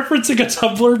 I'm referencing a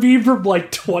Tumblr meme from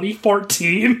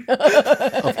 2014.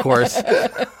 Of course.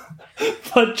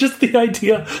 But just the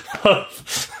idea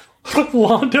of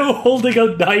Londo holding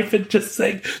a knife and just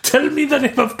saying, tell me the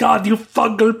name of God, you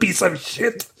fungal piece of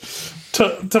shit.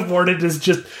 To Morden is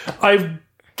just, I'm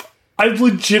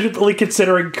legitimately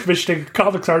considering commissioning a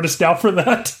comics artist now for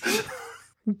that.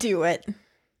 Do it.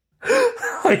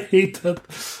 I hate that.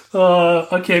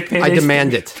 Okay, I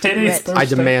demand it. I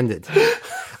demand it.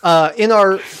 In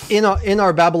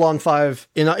our Babylon 5,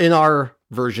 in our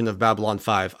version of Babylon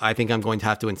 5, I think I'm going to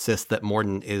have to insist that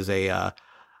Morden is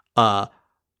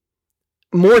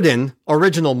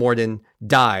original Morden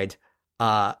died,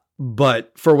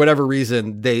 but for whatever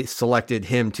reason they selected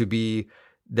him to be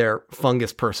their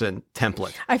fungus person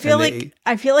template. I feel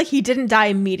like he didn't die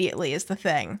immediately is the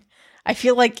thing. I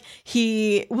feel like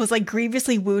he was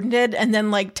grievously wounded and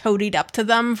then toadied up to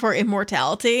them for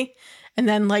immortality and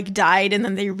then died and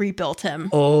then they rebuilt him.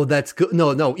 Oh, that's good.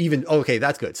 Okay,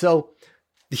 that's good. So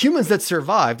the humans that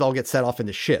survived all get set off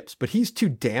into ships, but he's too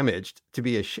damaged to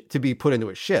be put into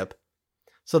a ship.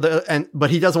 So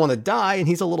but he doesn't want to die, and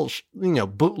he's a little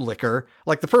bootlicker.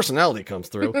 The personality comes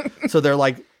through. So they're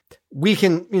like, we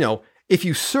can, if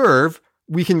you serve,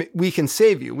 we can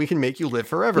save you. We can make you live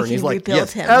forever. And he's like,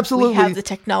 yes, him. Absolutely. We have the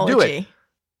technology. Do it.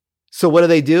 So what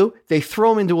do? They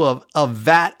throw him into a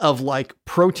vat of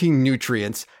protein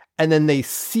nutrients, and then they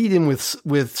seed him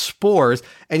with spores,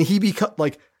 and he becomes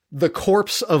the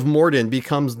corpse of Morden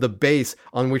becomes the base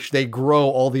on which they grow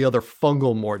all the other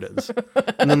fungal Mordens.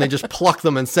 And then they just pluck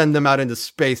them and send them out into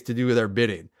space to do their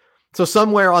bidding. So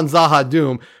somewhere on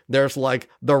Zahadum, there's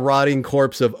the rotting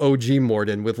corpse of OG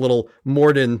Morden with little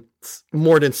Morden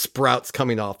sprouts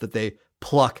coming off that they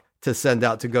pluck to send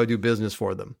out to go do business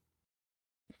for them.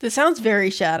 This sounds very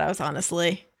Shadows,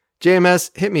 honestly.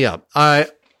 JMS, hit me up. I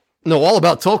know all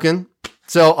about Tolkien,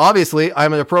 so obviously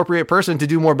I'm an appropriate person to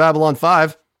do more Babylon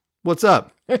 5. What's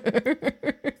up? All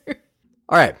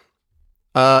right.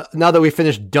 Now that we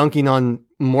finished dunking on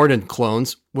Morden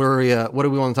clones, what do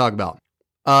we want to talk about?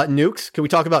 Nukes. Can we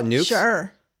talk about nukes?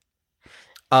 Sure.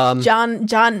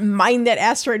 John, mine that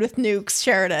asteroid with nukes,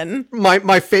 Sheridan.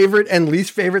 My favorite and least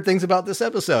favorite things about this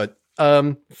episode.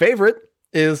 Favorite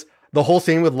is the whole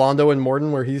scene with Londo and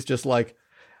Morden where he's just like,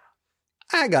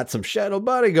 I got some shadow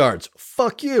bodyguards.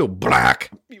 Fuck you,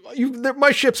 Black.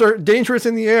 My ships are dangerous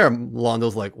in the air.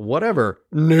 Londo's like, whatever.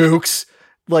 Nukes.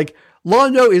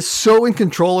 Londo is so in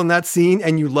control in that scene,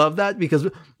 and you love that because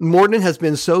Morden has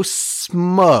been so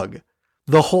smug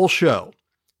the whole show.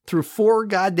 Through 4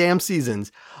 goddamn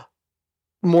seasons,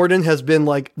 Morden has been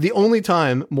the only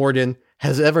time Morden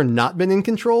has ever not been in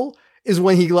control is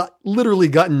when he literally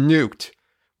got nuked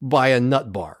by a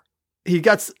nut bar. He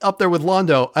gets up there with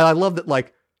Londo, and I love that,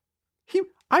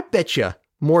 I bet you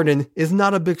Morden is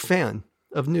not a big fan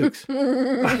of nukes.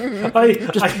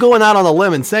 Just going out on a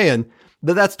limb and saying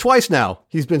that that's twice now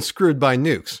he's been screwed by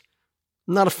nukes.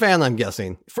 Not a fan, I'm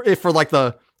guessing, for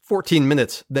the 14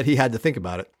 minutes that he had to think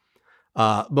about it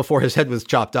before his head was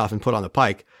chopped off and put on a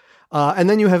pike. And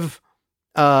then you have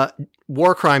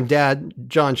war crime dad,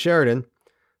 John Sheridan,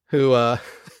 who...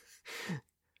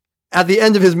 at the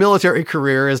end of his military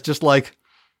career is just got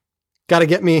to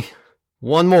get me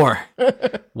one more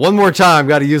time.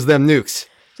 Got to use them nukes.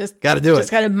 Got to do it.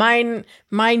 Just got to mine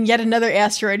yet another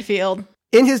asteroid field.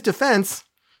 In his defense,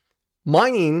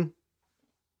 mining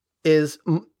is,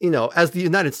 as the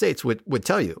United States would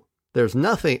tell you,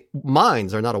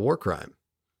 mines are not a war crime.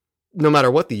 No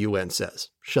matter what the UN says.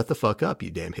 Shut the fuck up,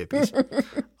 you damn hippies.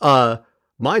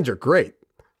 Mines are great.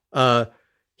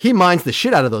 He mines the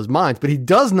shit out of those mines, but he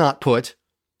does not put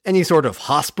any sort of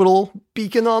hospital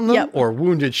beacon on them or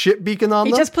wounded ship beacon on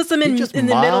them. He just puts them in the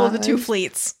middle of the two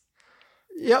fleets.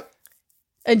 Yep.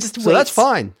 And just waits. So that's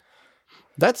fine.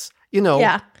 That's,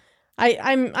 Yeah.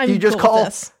 I'm you just cool call with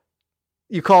this.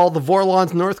 You call the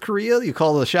Vorlons North Korea, you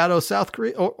call the Shadows South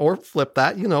Korea, or flip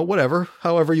that, whatever,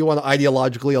 however you want to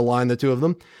ideologically align the two of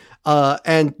them.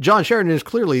 And John Sheridan is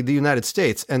clearly the United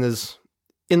States and is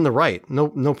in the right.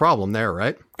 No problem there,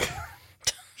 right?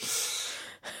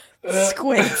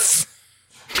 Squids.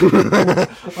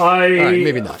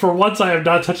 Maybe not. For once, I am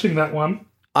not touching that one.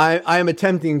 I am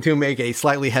attempting to make a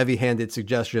slightly heavy-handed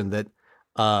suggestion that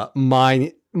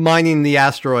mining the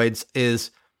asteroids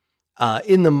is,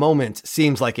 in the moment,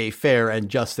 seems like a fair and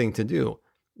just thing to do.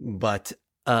 But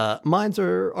mines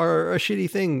are a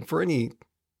shitty thing for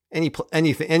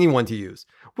anyone to use.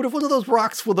 What if one of those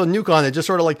rocks with a nuke on it just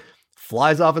sort of like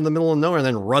flies off in the middle of nowhere and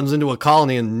then runs into a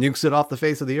colony and nukes it off the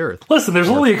face of the earth? Listen, there's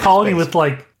only a colony with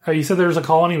you said there's a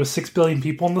colony with 6 billion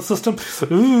people in the system?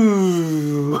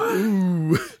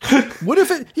 Ooh. What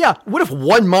if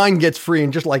one mine gets free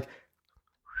and just like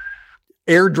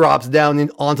airdrops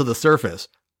down onto the surface?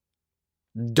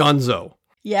 Dunzo.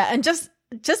 Yeah, and just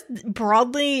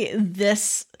broadly,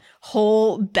 this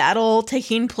whole battle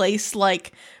taking place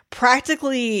like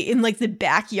practically in like the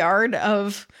backyard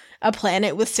of a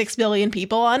planet with 6 billion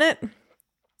people on it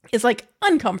is like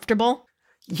uncomfortable.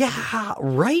 Yeah,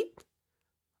 right?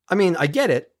 I mean, I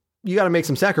get it. You got to make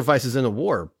some sacrifices in a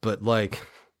war, but like,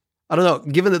 I don't know,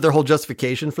 given that their whole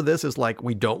justification for this is like,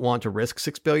 we don't want to risk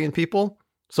 6 billion people,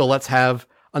 so let's have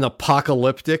an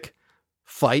apocalyptic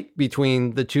fight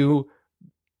between the two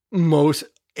most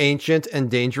ancient and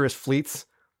dangerous fleets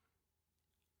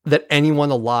that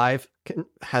anyone alive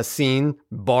has seen,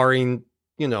 barring,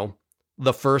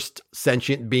 the first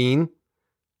sentient being.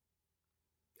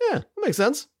 Yeah, that makes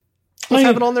sense. Let's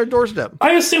have it on their doorstep.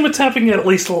 I assume it's happening at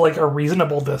least like a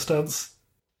reasonable distance.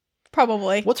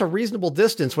 Probably. What's a reasonable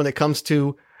distance when it comes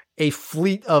to a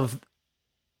fleet of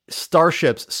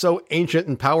starships so ancient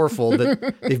and powerful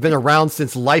that they've been around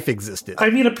since life existed?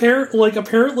 I mean, apparently,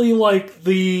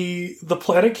 the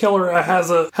Planet Killer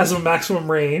has a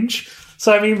maximum range.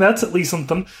 So, I mean, that's at least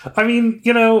something. I mean,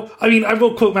 I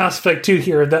will quote Mass Effect 2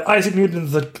 here, that Isaac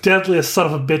Newton's the deadliest son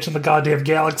of a bitch in the goddamn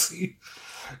galaxy.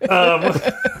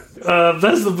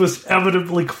 That's the most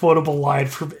evidently quotable line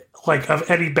from,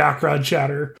 of any background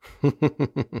chatter.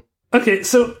 Okay,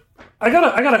 so I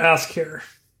gotta ask here.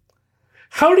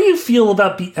 How do you feel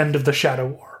about the end of the Shadow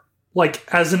War?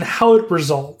 As in how it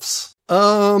resolves?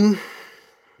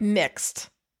 Mixed.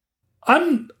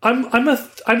 I'm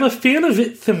a fan of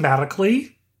it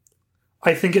thematically.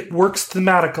 I think it works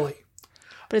thematically.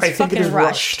 But it's fucking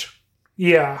rushed.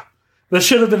 Yeah. This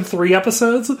should have been 3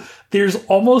 episodes. There's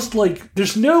almost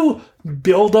there's no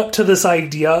build up to this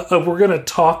idea of we're going to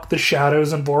talk the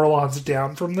Shadows and Vorlons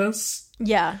down from this.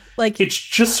 Yeah. It's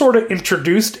just sort of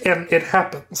introduced and it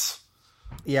happens.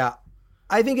 Yeah.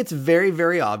 I think it's very,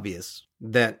 very obvious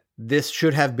that this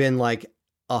should have been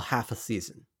a half a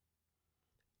season.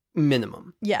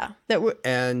 Minimum. Yeah.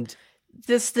 And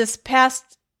this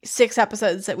past 6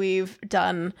 episodes that we've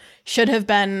done should have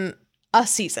been a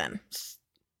season.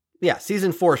 Yeah,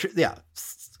 season 4.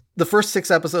 The first 6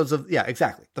 episodes of... Yeah,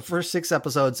 exactly. The first 6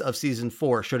 episodes of season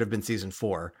 4 should have been season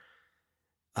 4.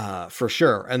 For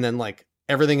sure. And then,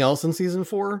 everything else in season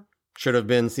 4 should have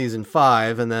been season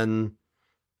 5. And then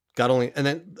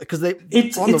because they,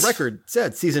 on the record,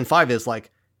 said season 5 is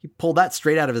he pulled that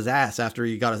straight out of his ass after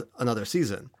he got another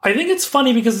season. I think it's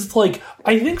funny because it's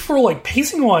I think for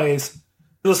pacing-wise,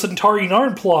 the Centauri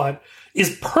Narn plot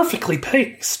is perfectly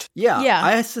paced. Yeah.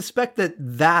 I suspect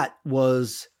that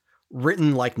was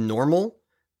written normal,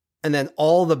 and then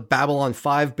all the Babylon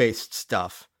 5 based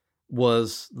stuff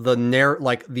was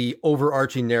the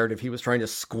overarching narrative he was trying to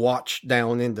squash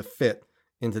down into fit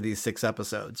into these 6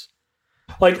 episodes.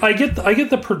 I get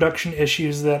the production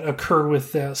issues that occur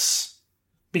with this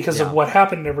because of what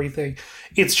happened and everything.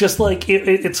 It's just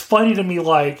it's funny to me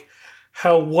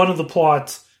how one of the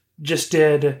plots just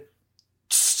did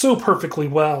so perfectly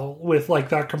well with like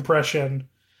that compression,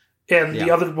 and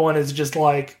the other one is just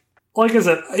like I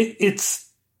said, it's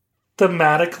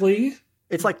thematically,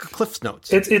 it's like Cliff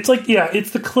Notes. It's like, yeah,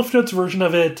 it's the Cliff Notes version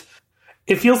of it.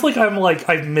 It feels like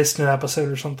I've missed an episode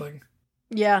or something.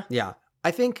 Yeah. Yeah.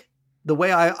 I think the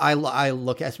way I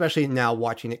look, especially now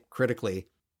watching it critically,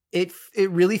 it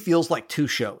really feels like two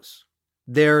shows.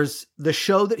 There's the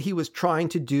show that he was trying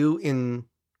to do in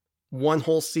one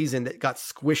whole season that got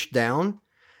squished down.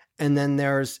 And then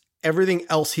there's everything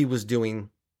else he was doing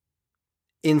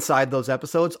inside those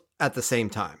episodes at the same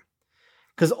time.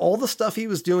 Because all the stuff he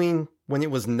was doing when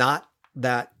it was not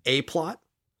that A plot,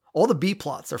 all the B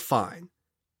plots are fine,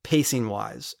 pacing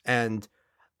wise and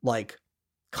like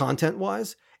content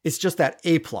wise. It's just that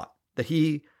A plot that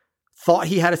he thought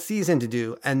he had a season to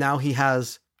do. And now he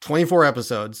has 24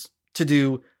 episodes to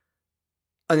do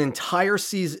an entire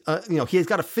season. He has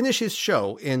got to finish his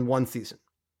show in one season.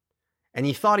 And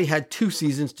he thought he had 2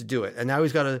 seasons to do it. And now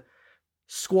he's got to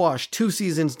squash 2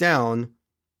 seasons down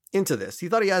into this. He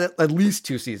thought he had at least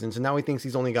 2 seasons, and now he thinks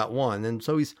he's only got 1. And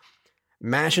so he's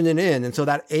mashing it in. And so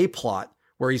that A plot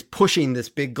where he's pushing this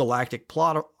big galactic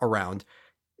plot around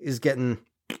is getting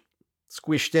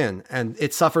squished in, and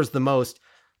it suffers the most.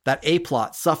 That A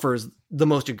plot suffers the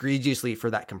most egregiously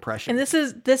for that compression. And this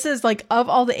is like, of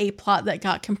all the A plot that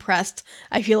got compressed,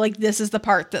 I feel like this is the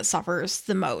part that suffers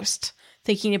the most,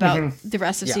 thinking about the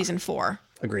rest of season 4.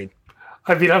 Agreed.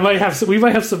 I mean, we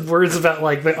might have some words about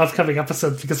like the upcoming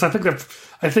episodes, because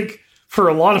I think for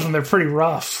a lot of them they're pretty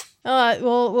rough.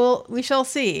 Well, we shall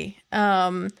see.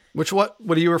 What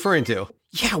are you referring to?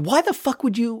 Yeah, why the fuck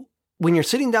would you, when you're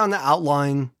sitting down to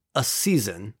outline a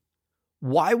season,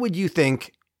 why would you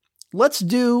think, let's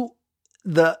do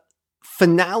the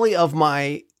finale of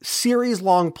my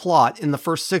series-long plot in the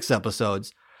first 6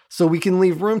 episodes so we can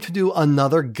leave room to do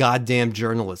another goddamn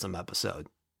journalism episode?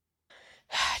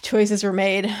 Choices were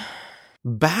made.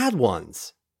 Bad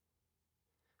ones.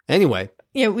 Anyway.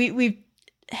 Yeah, we've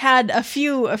had a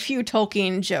few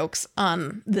Tolkien jokes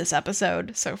on this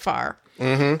episode so far.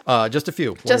 Just a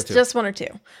few. Just 1 or 2.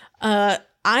 I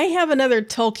have another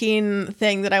Tolkien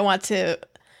thing that I want to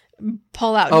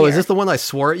pull out here. Oh, is this the one I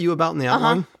swore at you about in the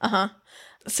outline?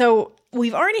 So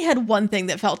we've already had one thing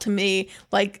that felt to me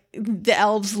like the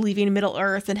elves leaving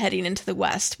Middle-earth and heading into the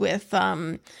West with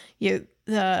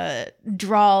the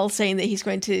Drawl saying that he's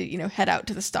going to, head out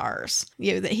to the stars,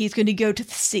 that he's going to go to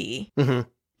the sea.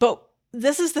 But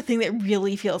this is the thing that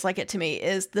really feels like it to me,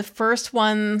 is the first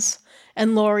ones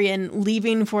and Lorien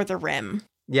leaving for the Rim.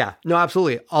 Yeah, no,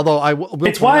 absolutely. Although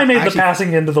it's why I made the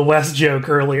passing into the West joke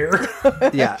earlier.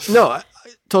 Yeah, no,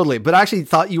 totally. But I actually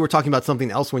thought you were talking about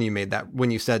something else when you made that,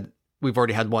 when you said we've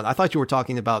already had one. I thought you were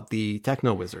talking about the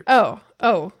Techno Wizards. Oh.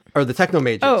 Or the Techno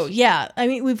Mages. Oh, yeah. I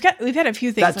mean, we've had a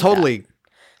few things that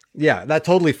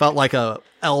totally felt like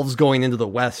elves going into the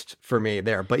West for me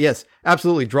there. But yes,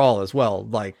 absolutely, Drawl as well.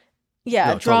 Like,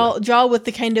 yeah, Drawl with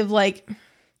the kind of like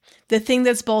the thing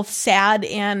that's both sad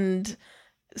and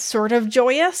sort of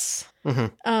joyous,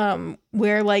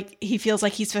 where like he feels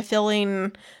like he's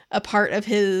fulfilling a part of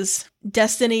his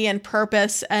destiny and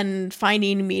purpose and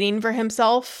finding meaning for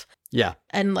himself. Yeah.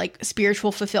 And like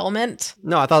spiritual fulfillment.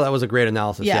 No, I thought that was a great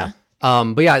analysis. Yeah.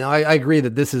 But yeah, I agree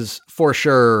that this is for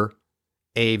sure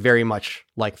a very much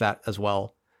like that as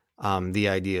well. The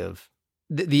idea of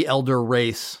the elder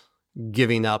race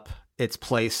giving up its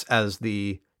place as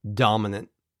its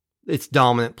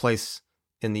dominant place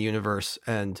in the universe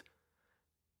and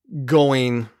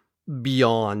going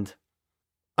beyond.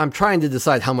 I'm trying to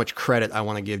decide how much credit I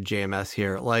want to give JMS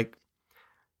here. Like,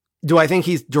 do I think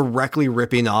he's directly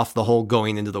ripping off the whole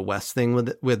going into the West thing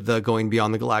with the going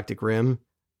beyond the galactic rim?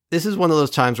 This is one of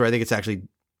those times where I think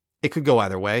it could go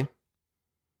either way.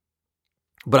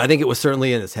 But I think it was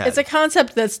certainly in his head. It's a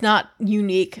concept that's not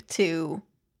unique to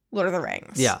Lord of the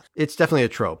Rings. Yeah, it's definitely a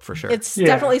trope for sure. It's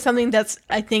definitely something that's,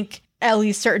 I think, at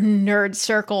least certain nerd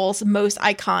circles, most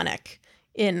iconic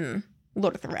in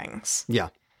Lord of the Rings. Yeah,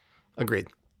 agreed.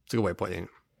 It's a good way of putting it.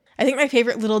 I think my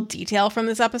favorite little detail from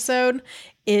this episode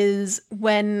is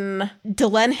when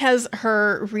Delenn has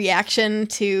her reaction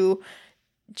to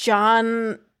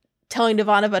John telling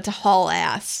Ivanova to haul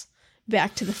ass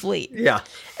back to the fleet. Yeah.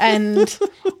 And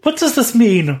what does this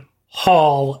mean?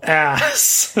 Haul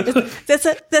ass.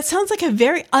 That sounds like a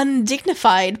very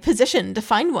undignified position to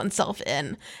find oneself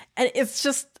in. And it's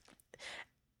just,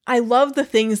 I love the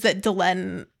things that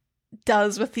Delenn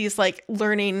does with these like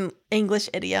learning English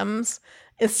idioms.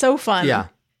 It's so fun. Yeah.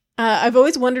 I've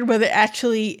always wondered whether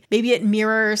actually maybe it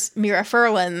mirrors Mira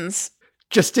Furlan's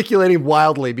gesticulating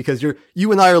wildly, because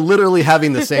you and I are literally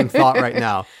having the same thought right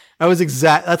now.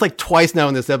 That's like twice now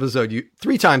in this episode.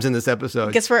 3 times in this episode.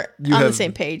 I guess we're on the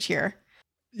same page here.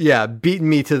 Yeah, beaten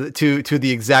me to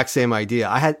the exact same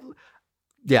idea.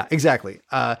 Yeah, exactly.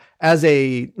 As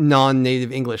a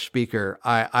non-native English speaker,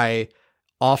 I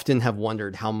often have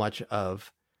wondered how much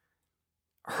of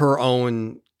her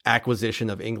own acquisition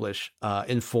of English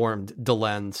informed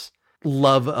Delen's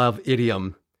love of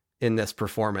idiom in this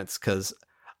performance, because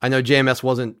I know JMS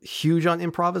wasn't huge on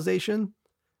improvisation,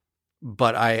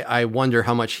 but I wonder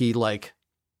how much he like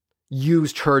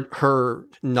used her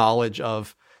knowledge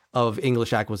of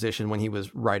English acquisition when he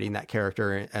was writing that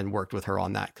character and worked with her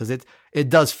on that, because it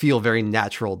does feel very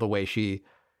natural the way she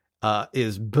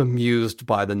is bemused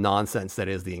by the nonsense that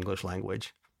is the English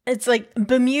language. It's like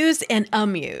bemused and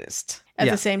amused at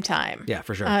the same time. Yeah,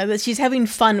 for sure. That she's having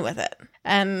fun with it.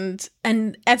 And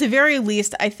at the very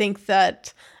least, I think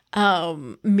that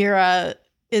Mira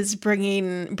is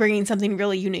bringing something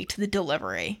really unique to the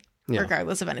delivery,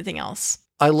 regardless of anything else.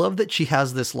 I love that she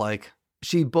has this like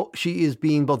she is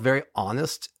being both very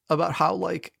honest about how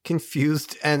like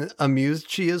confused and amused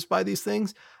she is by these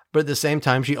things, but at the same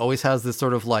time she always has this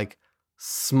sort of like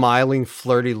smiling,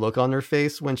 flirty look on her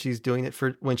face when she's doing it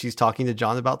when she's talking to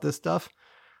John about this stuff.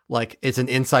 Like it's an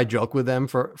inside joke with them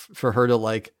for her to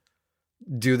like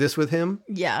do this with him.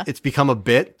 Yeah. It's become a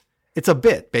bit. It's a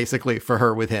bit basically for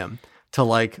her with him to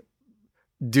like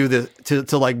do this,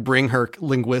 to like bring her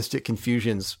linguistic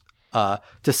confusions,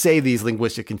 to say these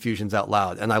linguistic confusions out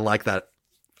loud. And I like that.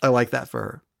 I like that for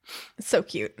her. It's so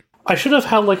cute. I should have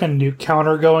had like a nuke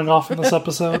counter going off in this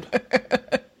episode.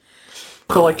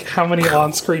 For like how many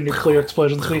on-screen nuclear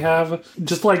explosions we have.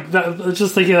 Just like that,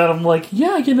 just thinking that, I'm like,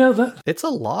 yeah, you know that. It's a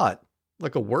lot.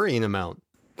 Like a worrying amount.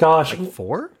 Gosh. Like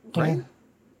 4? Right?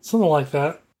 Something like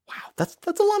that. Wow, that's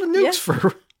a lot of nukes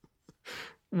for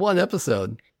one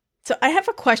episode. So I have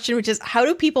a question, which is, how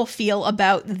do people feel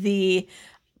about the,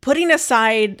 putting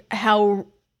aside how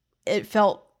it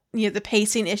felt, you know, the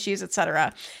pacing issues,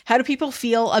 etc. How do people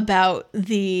feel about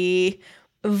the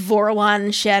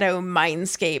Vorlon Shadow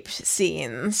Mindscape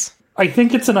scenes? I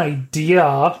think it's an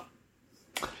idea.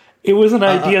 It was an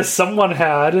idea someone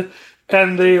had,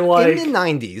 and they like in the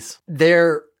 90s.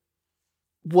 There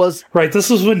was this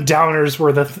was when downers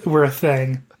were a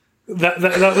thing. That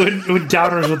when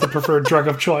downers were the preferred drug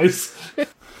of choice.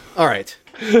 All right,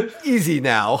 easy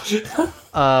now.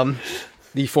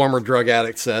 The former drug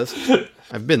addict says,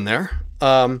 "I've been there."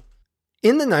 In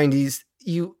the 90s,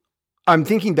 I'm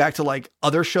thinking back to like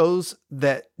other shows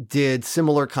that did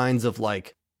similar kinds of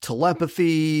like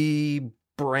telepathy,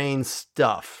 brain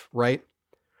stuff, right?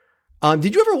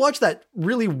 Did you ever watch that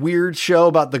really weird show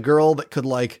about the girl that could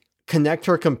like connect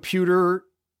her computer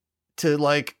to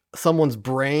like someone's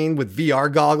brain with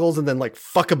VR goggles and then like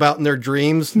fuck about in their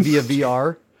dreams via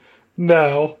VR?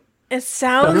 No. It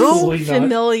sounds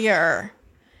familiar.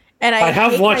 And I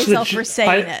have hate watched myself for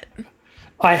saying it.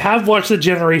 I have watched the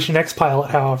Generation X pilot,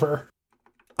 however.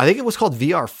 I think it was called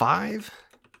VR5.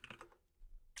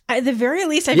 At the very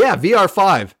least,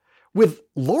 VR5 with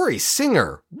Laurie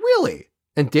Singer, really,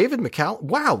 and David McCall.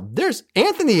 Wow, there's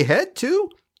Anthony Head too.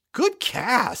 Good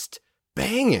cast,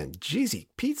 banging, cheesy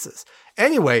pizzas.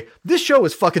 Anyway, this show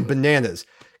is fucking bananas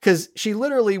because she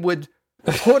literally would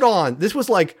put on. This was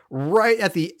like right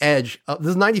at the edge of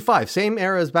this is 95, same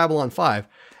era as Babylon 5,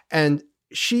 and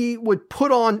she would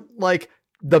put on like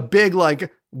the big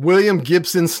like William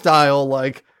Gibson style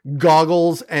like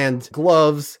goggles and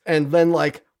gloves, and then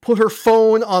like put her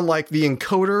phone on like the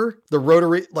encoder, the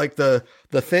rotary, like the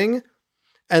thing,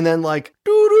 and then like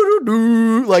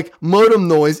doo like modem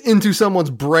noise into someone's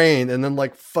brain, and then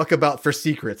like fuck about for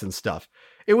secrets and stuff.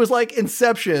 It was like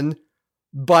Inception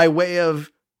by way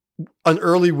of an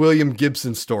early William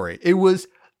Gibson story. It was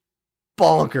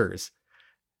bonkers.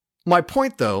 My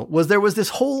point though was there was this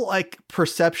whole like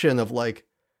perception of like,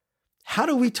 how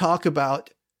do we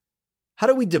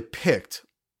depict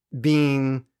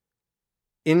being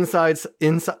inside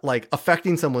like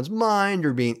affecting someone's mind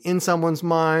or being in someone's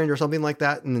mind or something like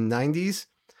that in the 90s?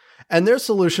 And their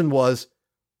solution was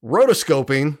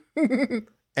rotoscoping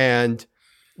and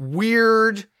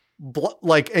weird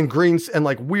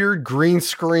weird green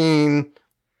screen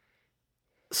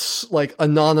like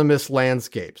anonymous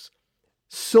landscapes.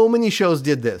 So many shows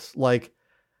did this. Like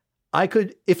I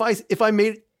could, if I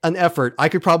made an effort, I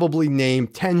could probably name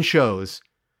 10 shows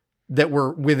that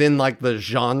were within like the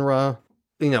genre,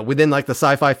 within like the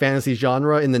sci-fi fantasy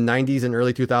genre in the 90s and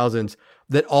early 2000s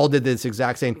that all did this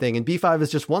exact same thing. And B5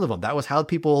 is just one of them. That was how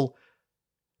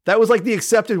that was like the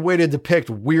accepted way to depict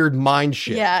weird mind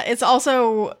shit. Yeah. It's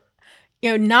also,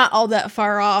 not all that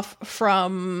far off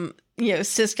from,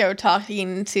 Cisco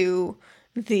talking to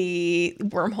the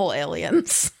wormhole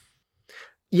aliens.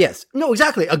 Yes. No,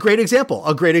 exactly. A great example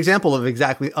of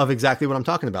exactly what I'm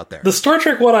talking about there. The Star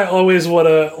Trek one I always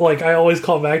I always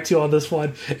call back to on this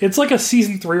one. It's like a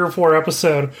season 3 or 4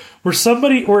 episode where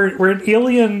where an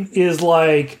alien is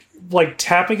like like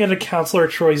tapping into Counselor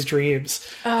Troy's dreams.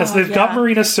 And so they've got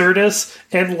Marina Sirtis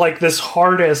and like this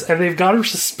harness, and they've got her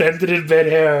suspended in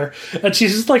midair, and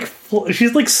she's just like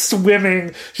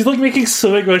swimming. She's like making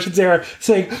swimming motions there,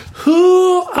 saying,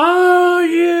 "Who are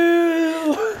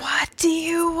you? What do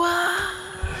you want?"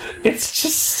 It's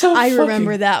just so. I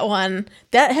remember that one.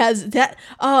 That has that.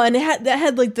 Oh, and that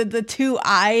had like the two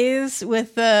eyes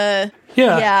with the.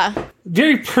 Yeah.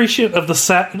 Very appreciative of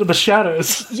the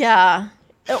shadows. Yeah.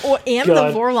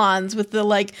 The Vorlons with the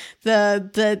like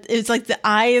the it's like the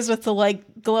eyes with the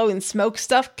like glowing smoke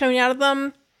stuff coming out of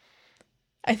them.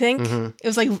 I think it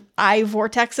was like eye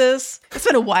vortexes. It's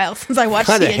been a while since I watched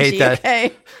TNG. Hate that.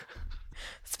 Okay,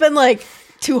 it's been like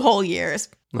 2 whole years.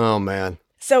 Oh man.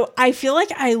 So I feel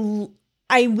like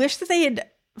I wish that they had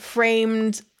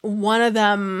framed one of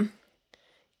them.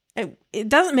 It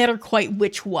doesn't matter quite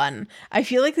which one. I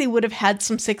feel like they would have had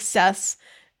some success,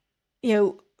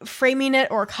 framing it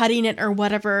or cutting it or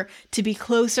whatever to be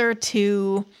closer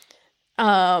to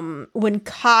when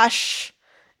Kosh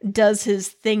does his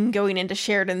thing going into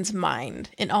Sheridan's mind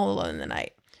in All Alone in the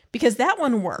Night. Because that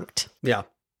one worked. Yeah.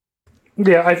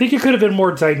 Yeah, I think it could have been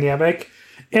more dynamic.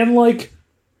 And, like,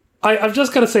 I've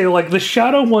just got to say, like, the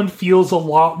Shadow one feels a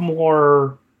lot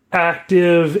more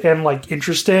active and, like,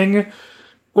 interesting.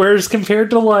 Whereas compared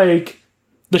to, like,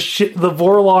 the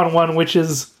Vorlon one, which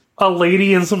is a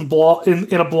lady in some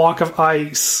in a block of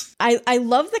ice. I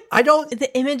love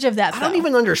the image of that. I don't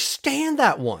even understand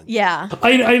that one. Yeah,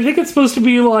 I think it's supposed to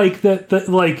be like that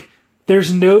like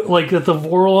there's no like that the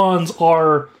Vorlons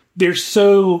are they're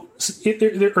so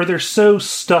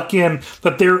stuck in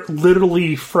that they're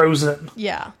literally frozen.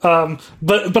 Yeah.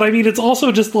 But I mean it's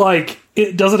also just like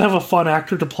it doesn't have a fun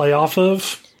actor to play off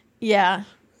of. Yeah.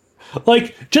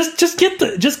 Like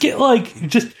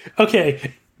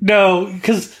okay. No,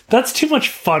 because that's too much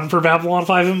fun for Babylon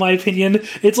 5, in my opinion.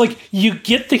 It's like, you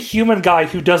get the human guy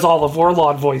who does all the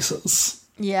Vorlon voices.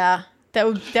 Yeah. That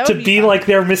would be fun. like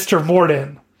their Mr.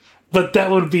 Morden. But that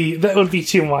would be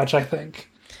too much, I think.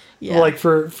 Yeah. Like,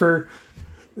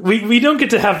 we don't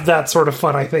get to have that sort of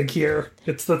fun, I think, here.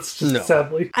 That's just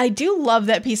sadly. I do love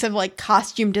that piece of, like,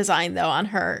 costume design, though, on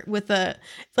her. With the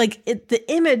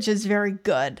image is very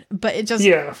good, but it just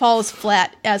falls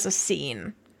flat as a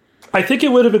scene. I think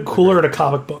it would have been cooler in a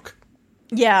comic book.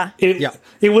 Yeah. It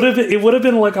would have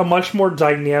been like a much more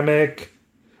dynamic,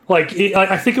 like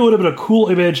I think it would have been a cool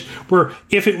image where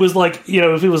if it was like,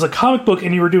 if it was a comic book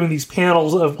and you were doing these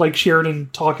panels of like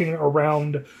Sheridan talking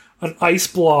around an ice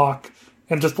block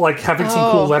and just like having some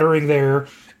cool lettering there,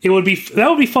 that would be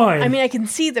fine. I mean, I can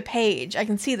see the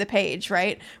page,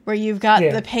 right? Where you've got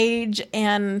the page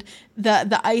and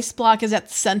the ice block is at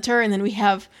the center, and then we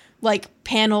have like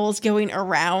panels going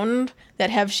around that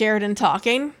have Sheridan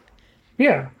talking.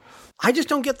 Yeah. I just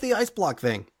don't get the ice block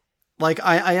thing. Like,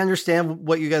 I understand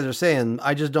what you guys are saying.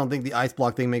 I just don't think the ice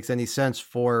block thing makes any sense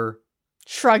for...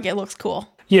 Shrug, it looks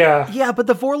cool. Yeah. Yeah, but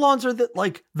the Vorlons are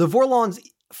the Vorlons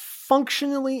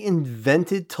functionally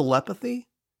invented telepathy.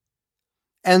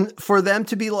 And for them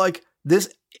to be like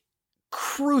this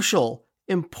crucial,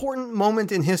 important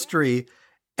moment in history,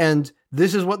 and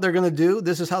this is what they're going to do,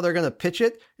 this is how they're going to pitch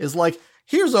it, is like,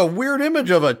 here's a weird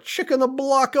image of a chick in a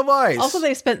block of ice. Also,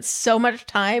 they spent so much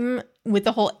time with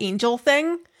the whole angel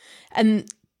thing, and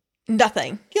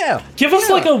nothing. Yeah. Give us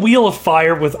like a wheel of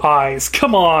fire with eyes.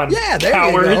 Come on, yeah, there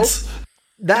cowards. You go.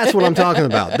 That's what I'm talking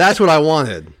about. That's what I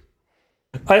wanted.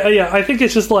 I think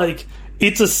it's just like,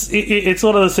 it's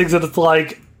one of those things that it's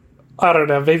like, I don't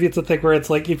know, maybe it's a thing where it's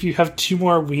like, if you have 2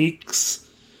 more weeks,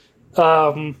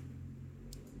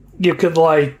 you could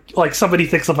like somebody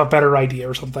thinks of a better idea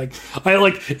or something.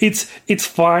 It's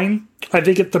fine. I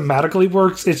think it thematically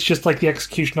works. It's just like the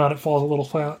execution on it falls a little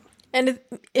flat. And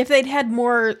if they'd had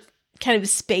more kind of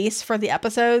space for the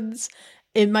episodes,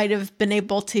 it might have been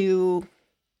able to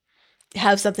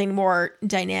have something more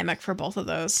dynamic for both of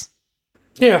those.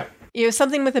 Yeah.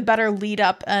 Something with a better lead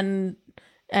up and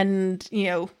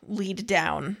lead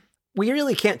down. We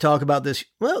really can't talk about this.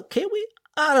 Well, can we?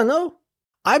 I don't know.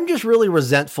 I'm just really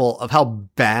resentful of how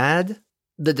bad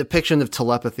the depiction of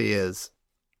telepathy is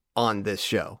on this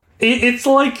show. So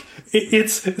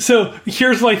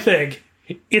here's my thing.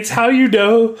 It's how you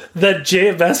know that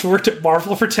JMS worked at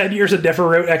Marvel for 10 years and never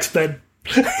wrote X-Men.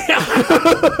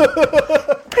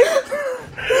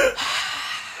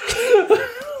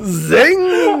 Zing!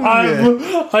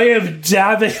 I am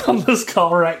dabbing on this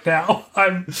call right now.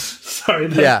 I'm sorry.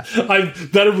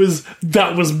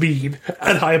 That was mean,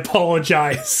 and I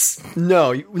apologize.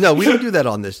 No, we don't do that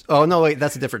on this. Oh no, wait,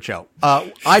 that's a different show.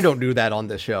 I don't do that on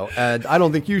this show, and I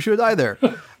don't think you should either.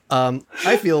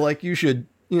 I feel like you should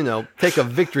take a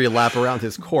victory lap around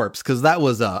his corpse, because that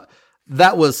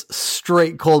was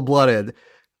straight cold blooded.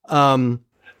 But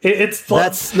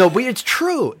it's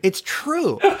true. It's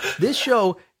true. This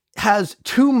show has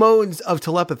two modes of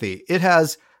telepathy. It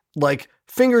has like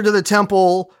finger to the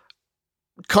temple,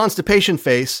 constipation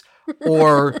face,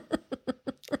 or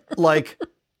like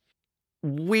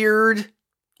weird,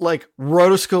 like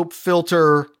rotoscope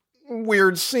filter,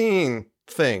 weird seeing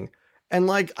thing. And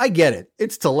like, I get it.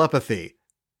 It's telepathy.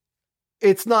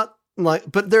 It's not like,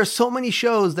 but there's so many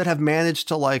shows that have managed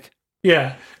to like,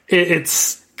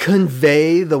 it's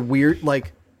convey the weird,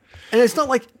 like, and it's not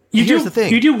like, here's the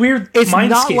thing. You do weird it's mind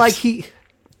not scapes. like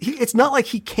it's not like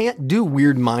he can't do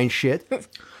weird mind shit.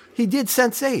 He did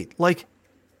Sense8. Like,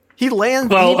 he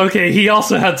lands. Okay. He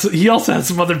also had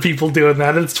some other people doing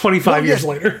that. And it's 25 years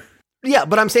later. Yeah,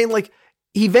 but I'm saying like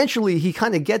eventually he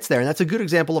kind of gets there, and that's a good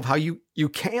example of how you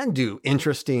can do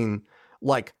interesting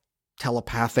like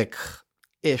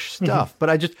telepathic-ish stuff. But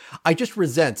I just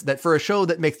resent that for a show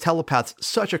that makes telepaths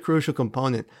such a crucial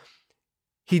component,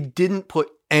 he didn't put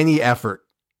any effort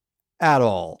at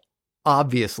all,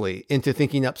 obviously, into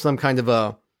thinking up some kind of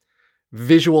a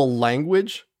visual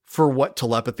language for what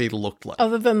telepathy looked like.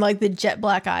 Other than like the jet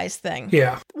black eyes thing.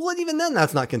 Yeah. Well, and even then,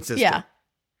 that's not consistent. Yeah.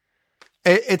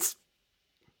 It's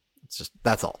just,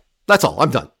 that's all. That's all.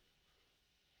 I'm done.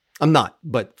 I'm not,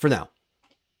 but for now.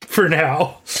 For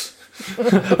now.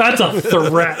 That's a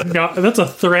threat. No, that's a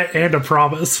threat and a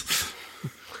promise.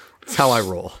 That's how I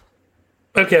roll.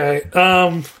 Okay.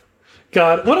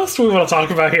 God, what else do we want to talk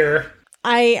about here?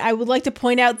 I would like to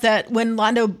point out that when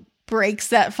Londo breaks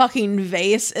that fucking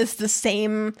vase, it's the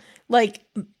same, like,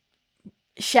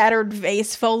 shattered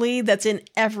vase foley that's in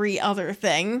every other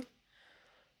thing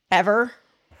ever.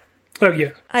 Oh,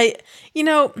 yeah. I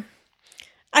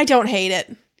don't hate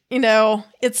it.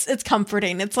 It's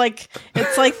comforting. It's like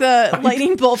the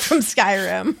lightning bolt from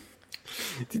Skyrim.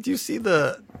 Did you see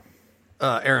the...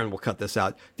 Aaron will cut this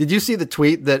out. Did you see the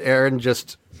tweet that Aaron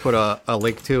just put a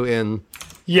link to in...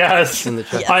 Yes. In the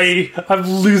chat? Yes. I'm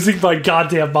losing my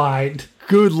goddamn mind.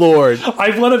 Good Lord.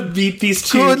 I want to meet these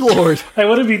two... Good Lord. I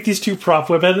want to meet these two prop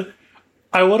women.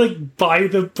 I want to buy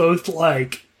them both,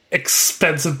 like,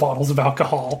 expensive bottles of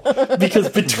alcohol. Because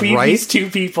between these two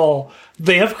people,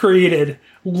 they have created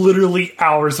literally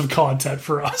hours of content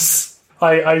for us.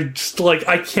 I just, like,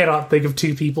 I cannot think of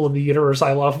two people in the universe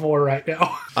I love more right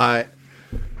now.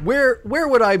 Where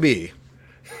would I be?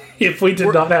 If we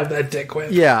did not have that dick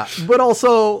whip. Yeah, but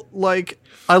also, like,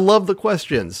 I love the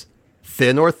questions.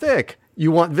 Thin or thick? You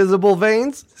want visible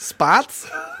veins? Spots?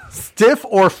 Stiff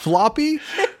or floppy?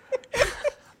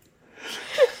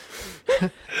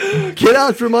 Get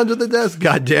out from under the desk,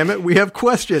 goddammit. We have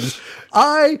questions.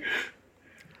 I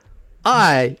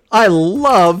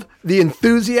love the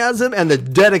enthusiasm and the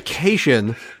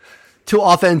dedication to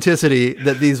authenticity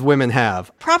that these women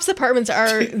have. Props apartments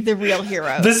are the real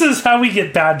heroes. This is how we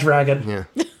get Bad Dragon. Yeah.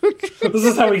 This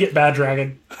is how we get Bad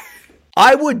Dragon.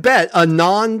 I would bet a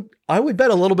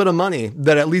little bit of money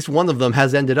that at least one of them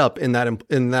has ended up in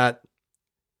that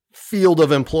field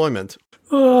of employment.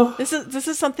 This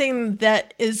is something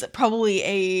that is probably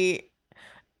a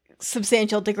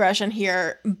substantial digression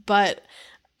here, but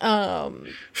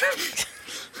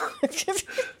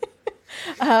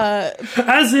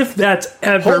as if that's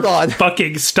ever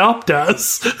fucking stopped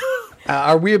us.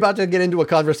 Are we about to get into a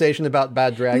conversation about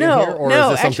Bad Dragon here? Or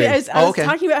no. Is this Actually, something... I was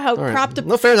talking about how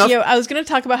fair enough. I was going to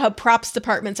talk about how props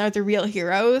departments are the real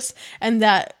heroes, and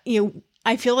that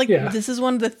I feel like this is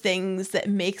one of the things that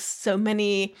makes so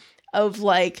many of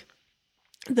like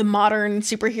the modern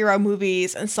superhero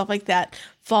movies and stuff like that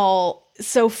fall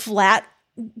so flat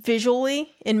visually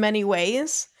in many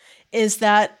ways, is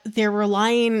that they're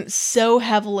relying so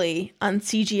heavily on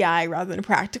CGI rather than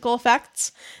practical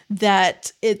effects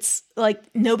that it's like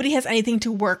nobody has anything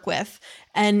to work with,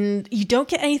 and you don't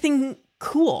get anything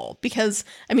cool because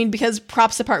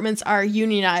props departments are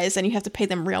unionized and you have to pay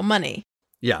them real money.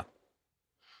 Yeah.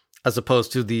 As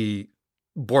opposed to the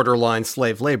borderline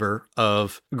slave labor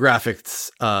of graphics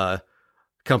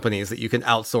companies that you can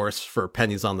outsource for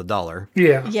pennies on the dollar.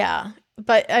 Yeah. Yeah.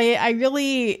 But I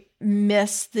really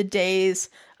miss the days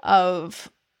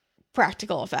of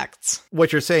practical effects.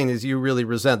 What you're saying is you really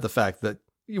resent the fact that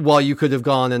while you could have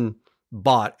gone and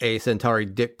bought a Centauri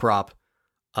dick prop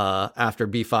after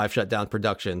B5 shut down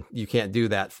production, you can't do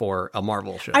that for a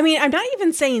Marvel show. I mean, I'm not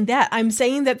even saying that. I'm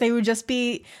saying that they would just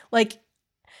be like,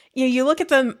 you look at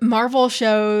the Marvel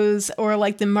shows or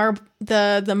like the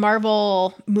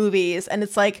Marvel movies, and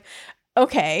it's like,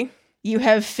 okay, you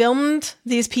have filmed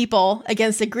these people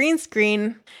against a green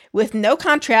screen with no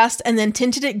contrast and then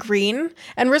tinted it green,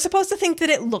 and we're supposed to think that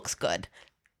it looks good.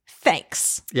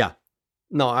 Thanks. Yeah.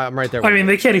 No, I'm right there. I mean,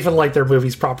 they can't even light their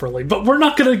movies properly, but we're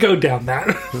not going to go down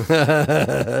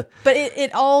that. But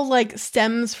it all like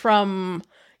stems from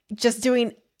just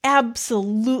doing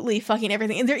absolutely fucking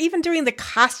everything. And they're even doing the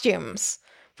costumes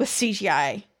with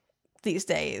CGI these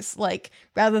days, like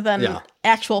rather than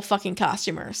actual fucking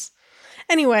costumers.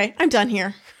 Anyway, I'm done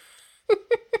here.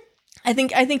 I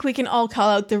think we can all call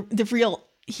out the real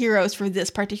heroes for this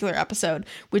particular episode,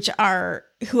 which are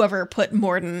whoever put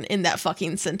Morden in that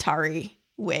fucking Centauri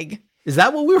wig. Is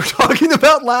that what we were talking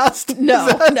about last?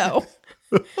 No.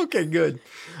 Okay, good.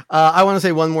 I want to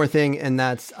say one more thing, and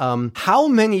that's how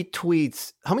many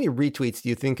retweets do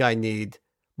you think I need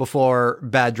before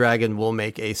Bad Dragon will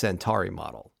make a Centauri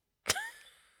model?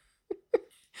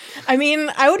 I mean,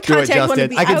 I would contact one of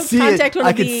the. I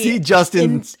could see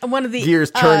Justin's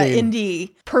gears turning.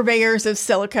 Indie purveyors of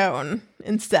silicone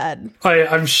instead.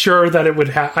 I'm sure that it would.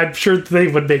 I'm sure they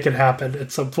would make it happen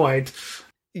at some point.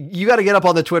 You got to get up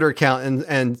on the Twitter account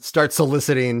and start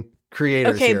soliciting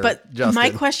creators. Okay, here, but Justin. my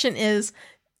question is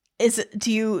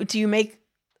do you make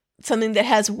something that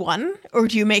has 1, or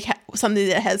do you make something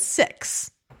that has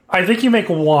 6? I think you make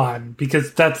 1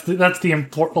 because that's the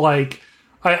important. Like,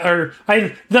 I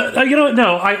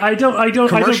don't.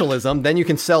 Commercialism. Then you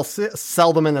can sell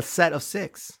them in a set of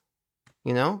 6.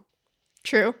 You know,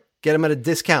 true. Get them at a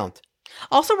discount.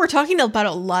 Also, we're talking about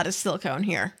a lot of silicone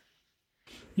here.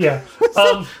 Yeah.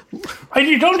 And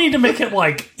you don't need to make it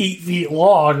like 8 feet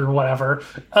long or whatever.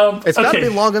 It's got to be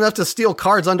long enough to steal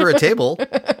cards under a table.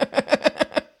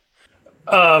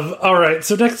 All right.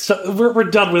 So next, we're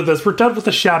done with this. We're done with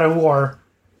the Shadow War.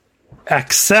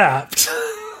 Except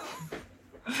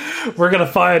we're going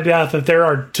to find out that there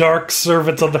are dark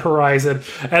servants on the horizon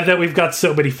and that we've got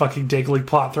so many fucking dangling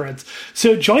plot threads.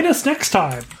 So join us next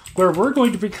time where we're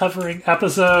going to be covering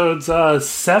episodes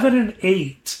 7 and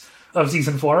 8 of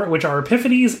season 4, which are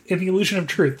Epiphanies and the Illusion of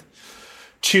Truth.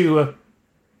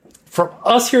 From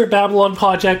us here at Babylon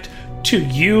Project to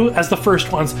you as the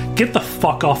first ones, get the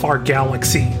fuck off our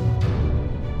galaxy.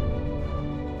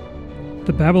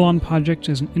 The Babylon Project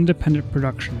is an independent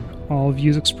production. All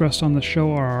views expressed on the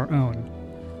show are our own.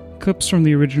 Clips from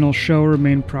the original show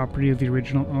remain property of the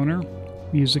original owner.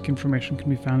 Music information can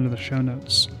be found in the show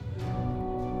notes.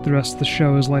 The rest of the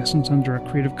show is licensed under a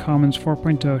Creative Commons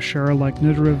 4.0 share-alike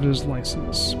no derivatives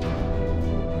license.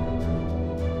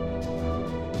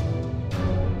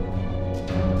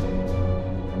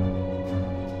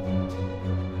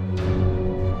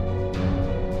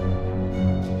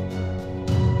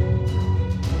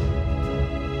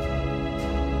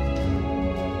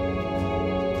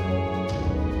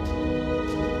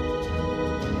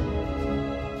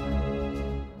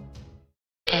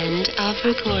 End of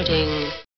recording.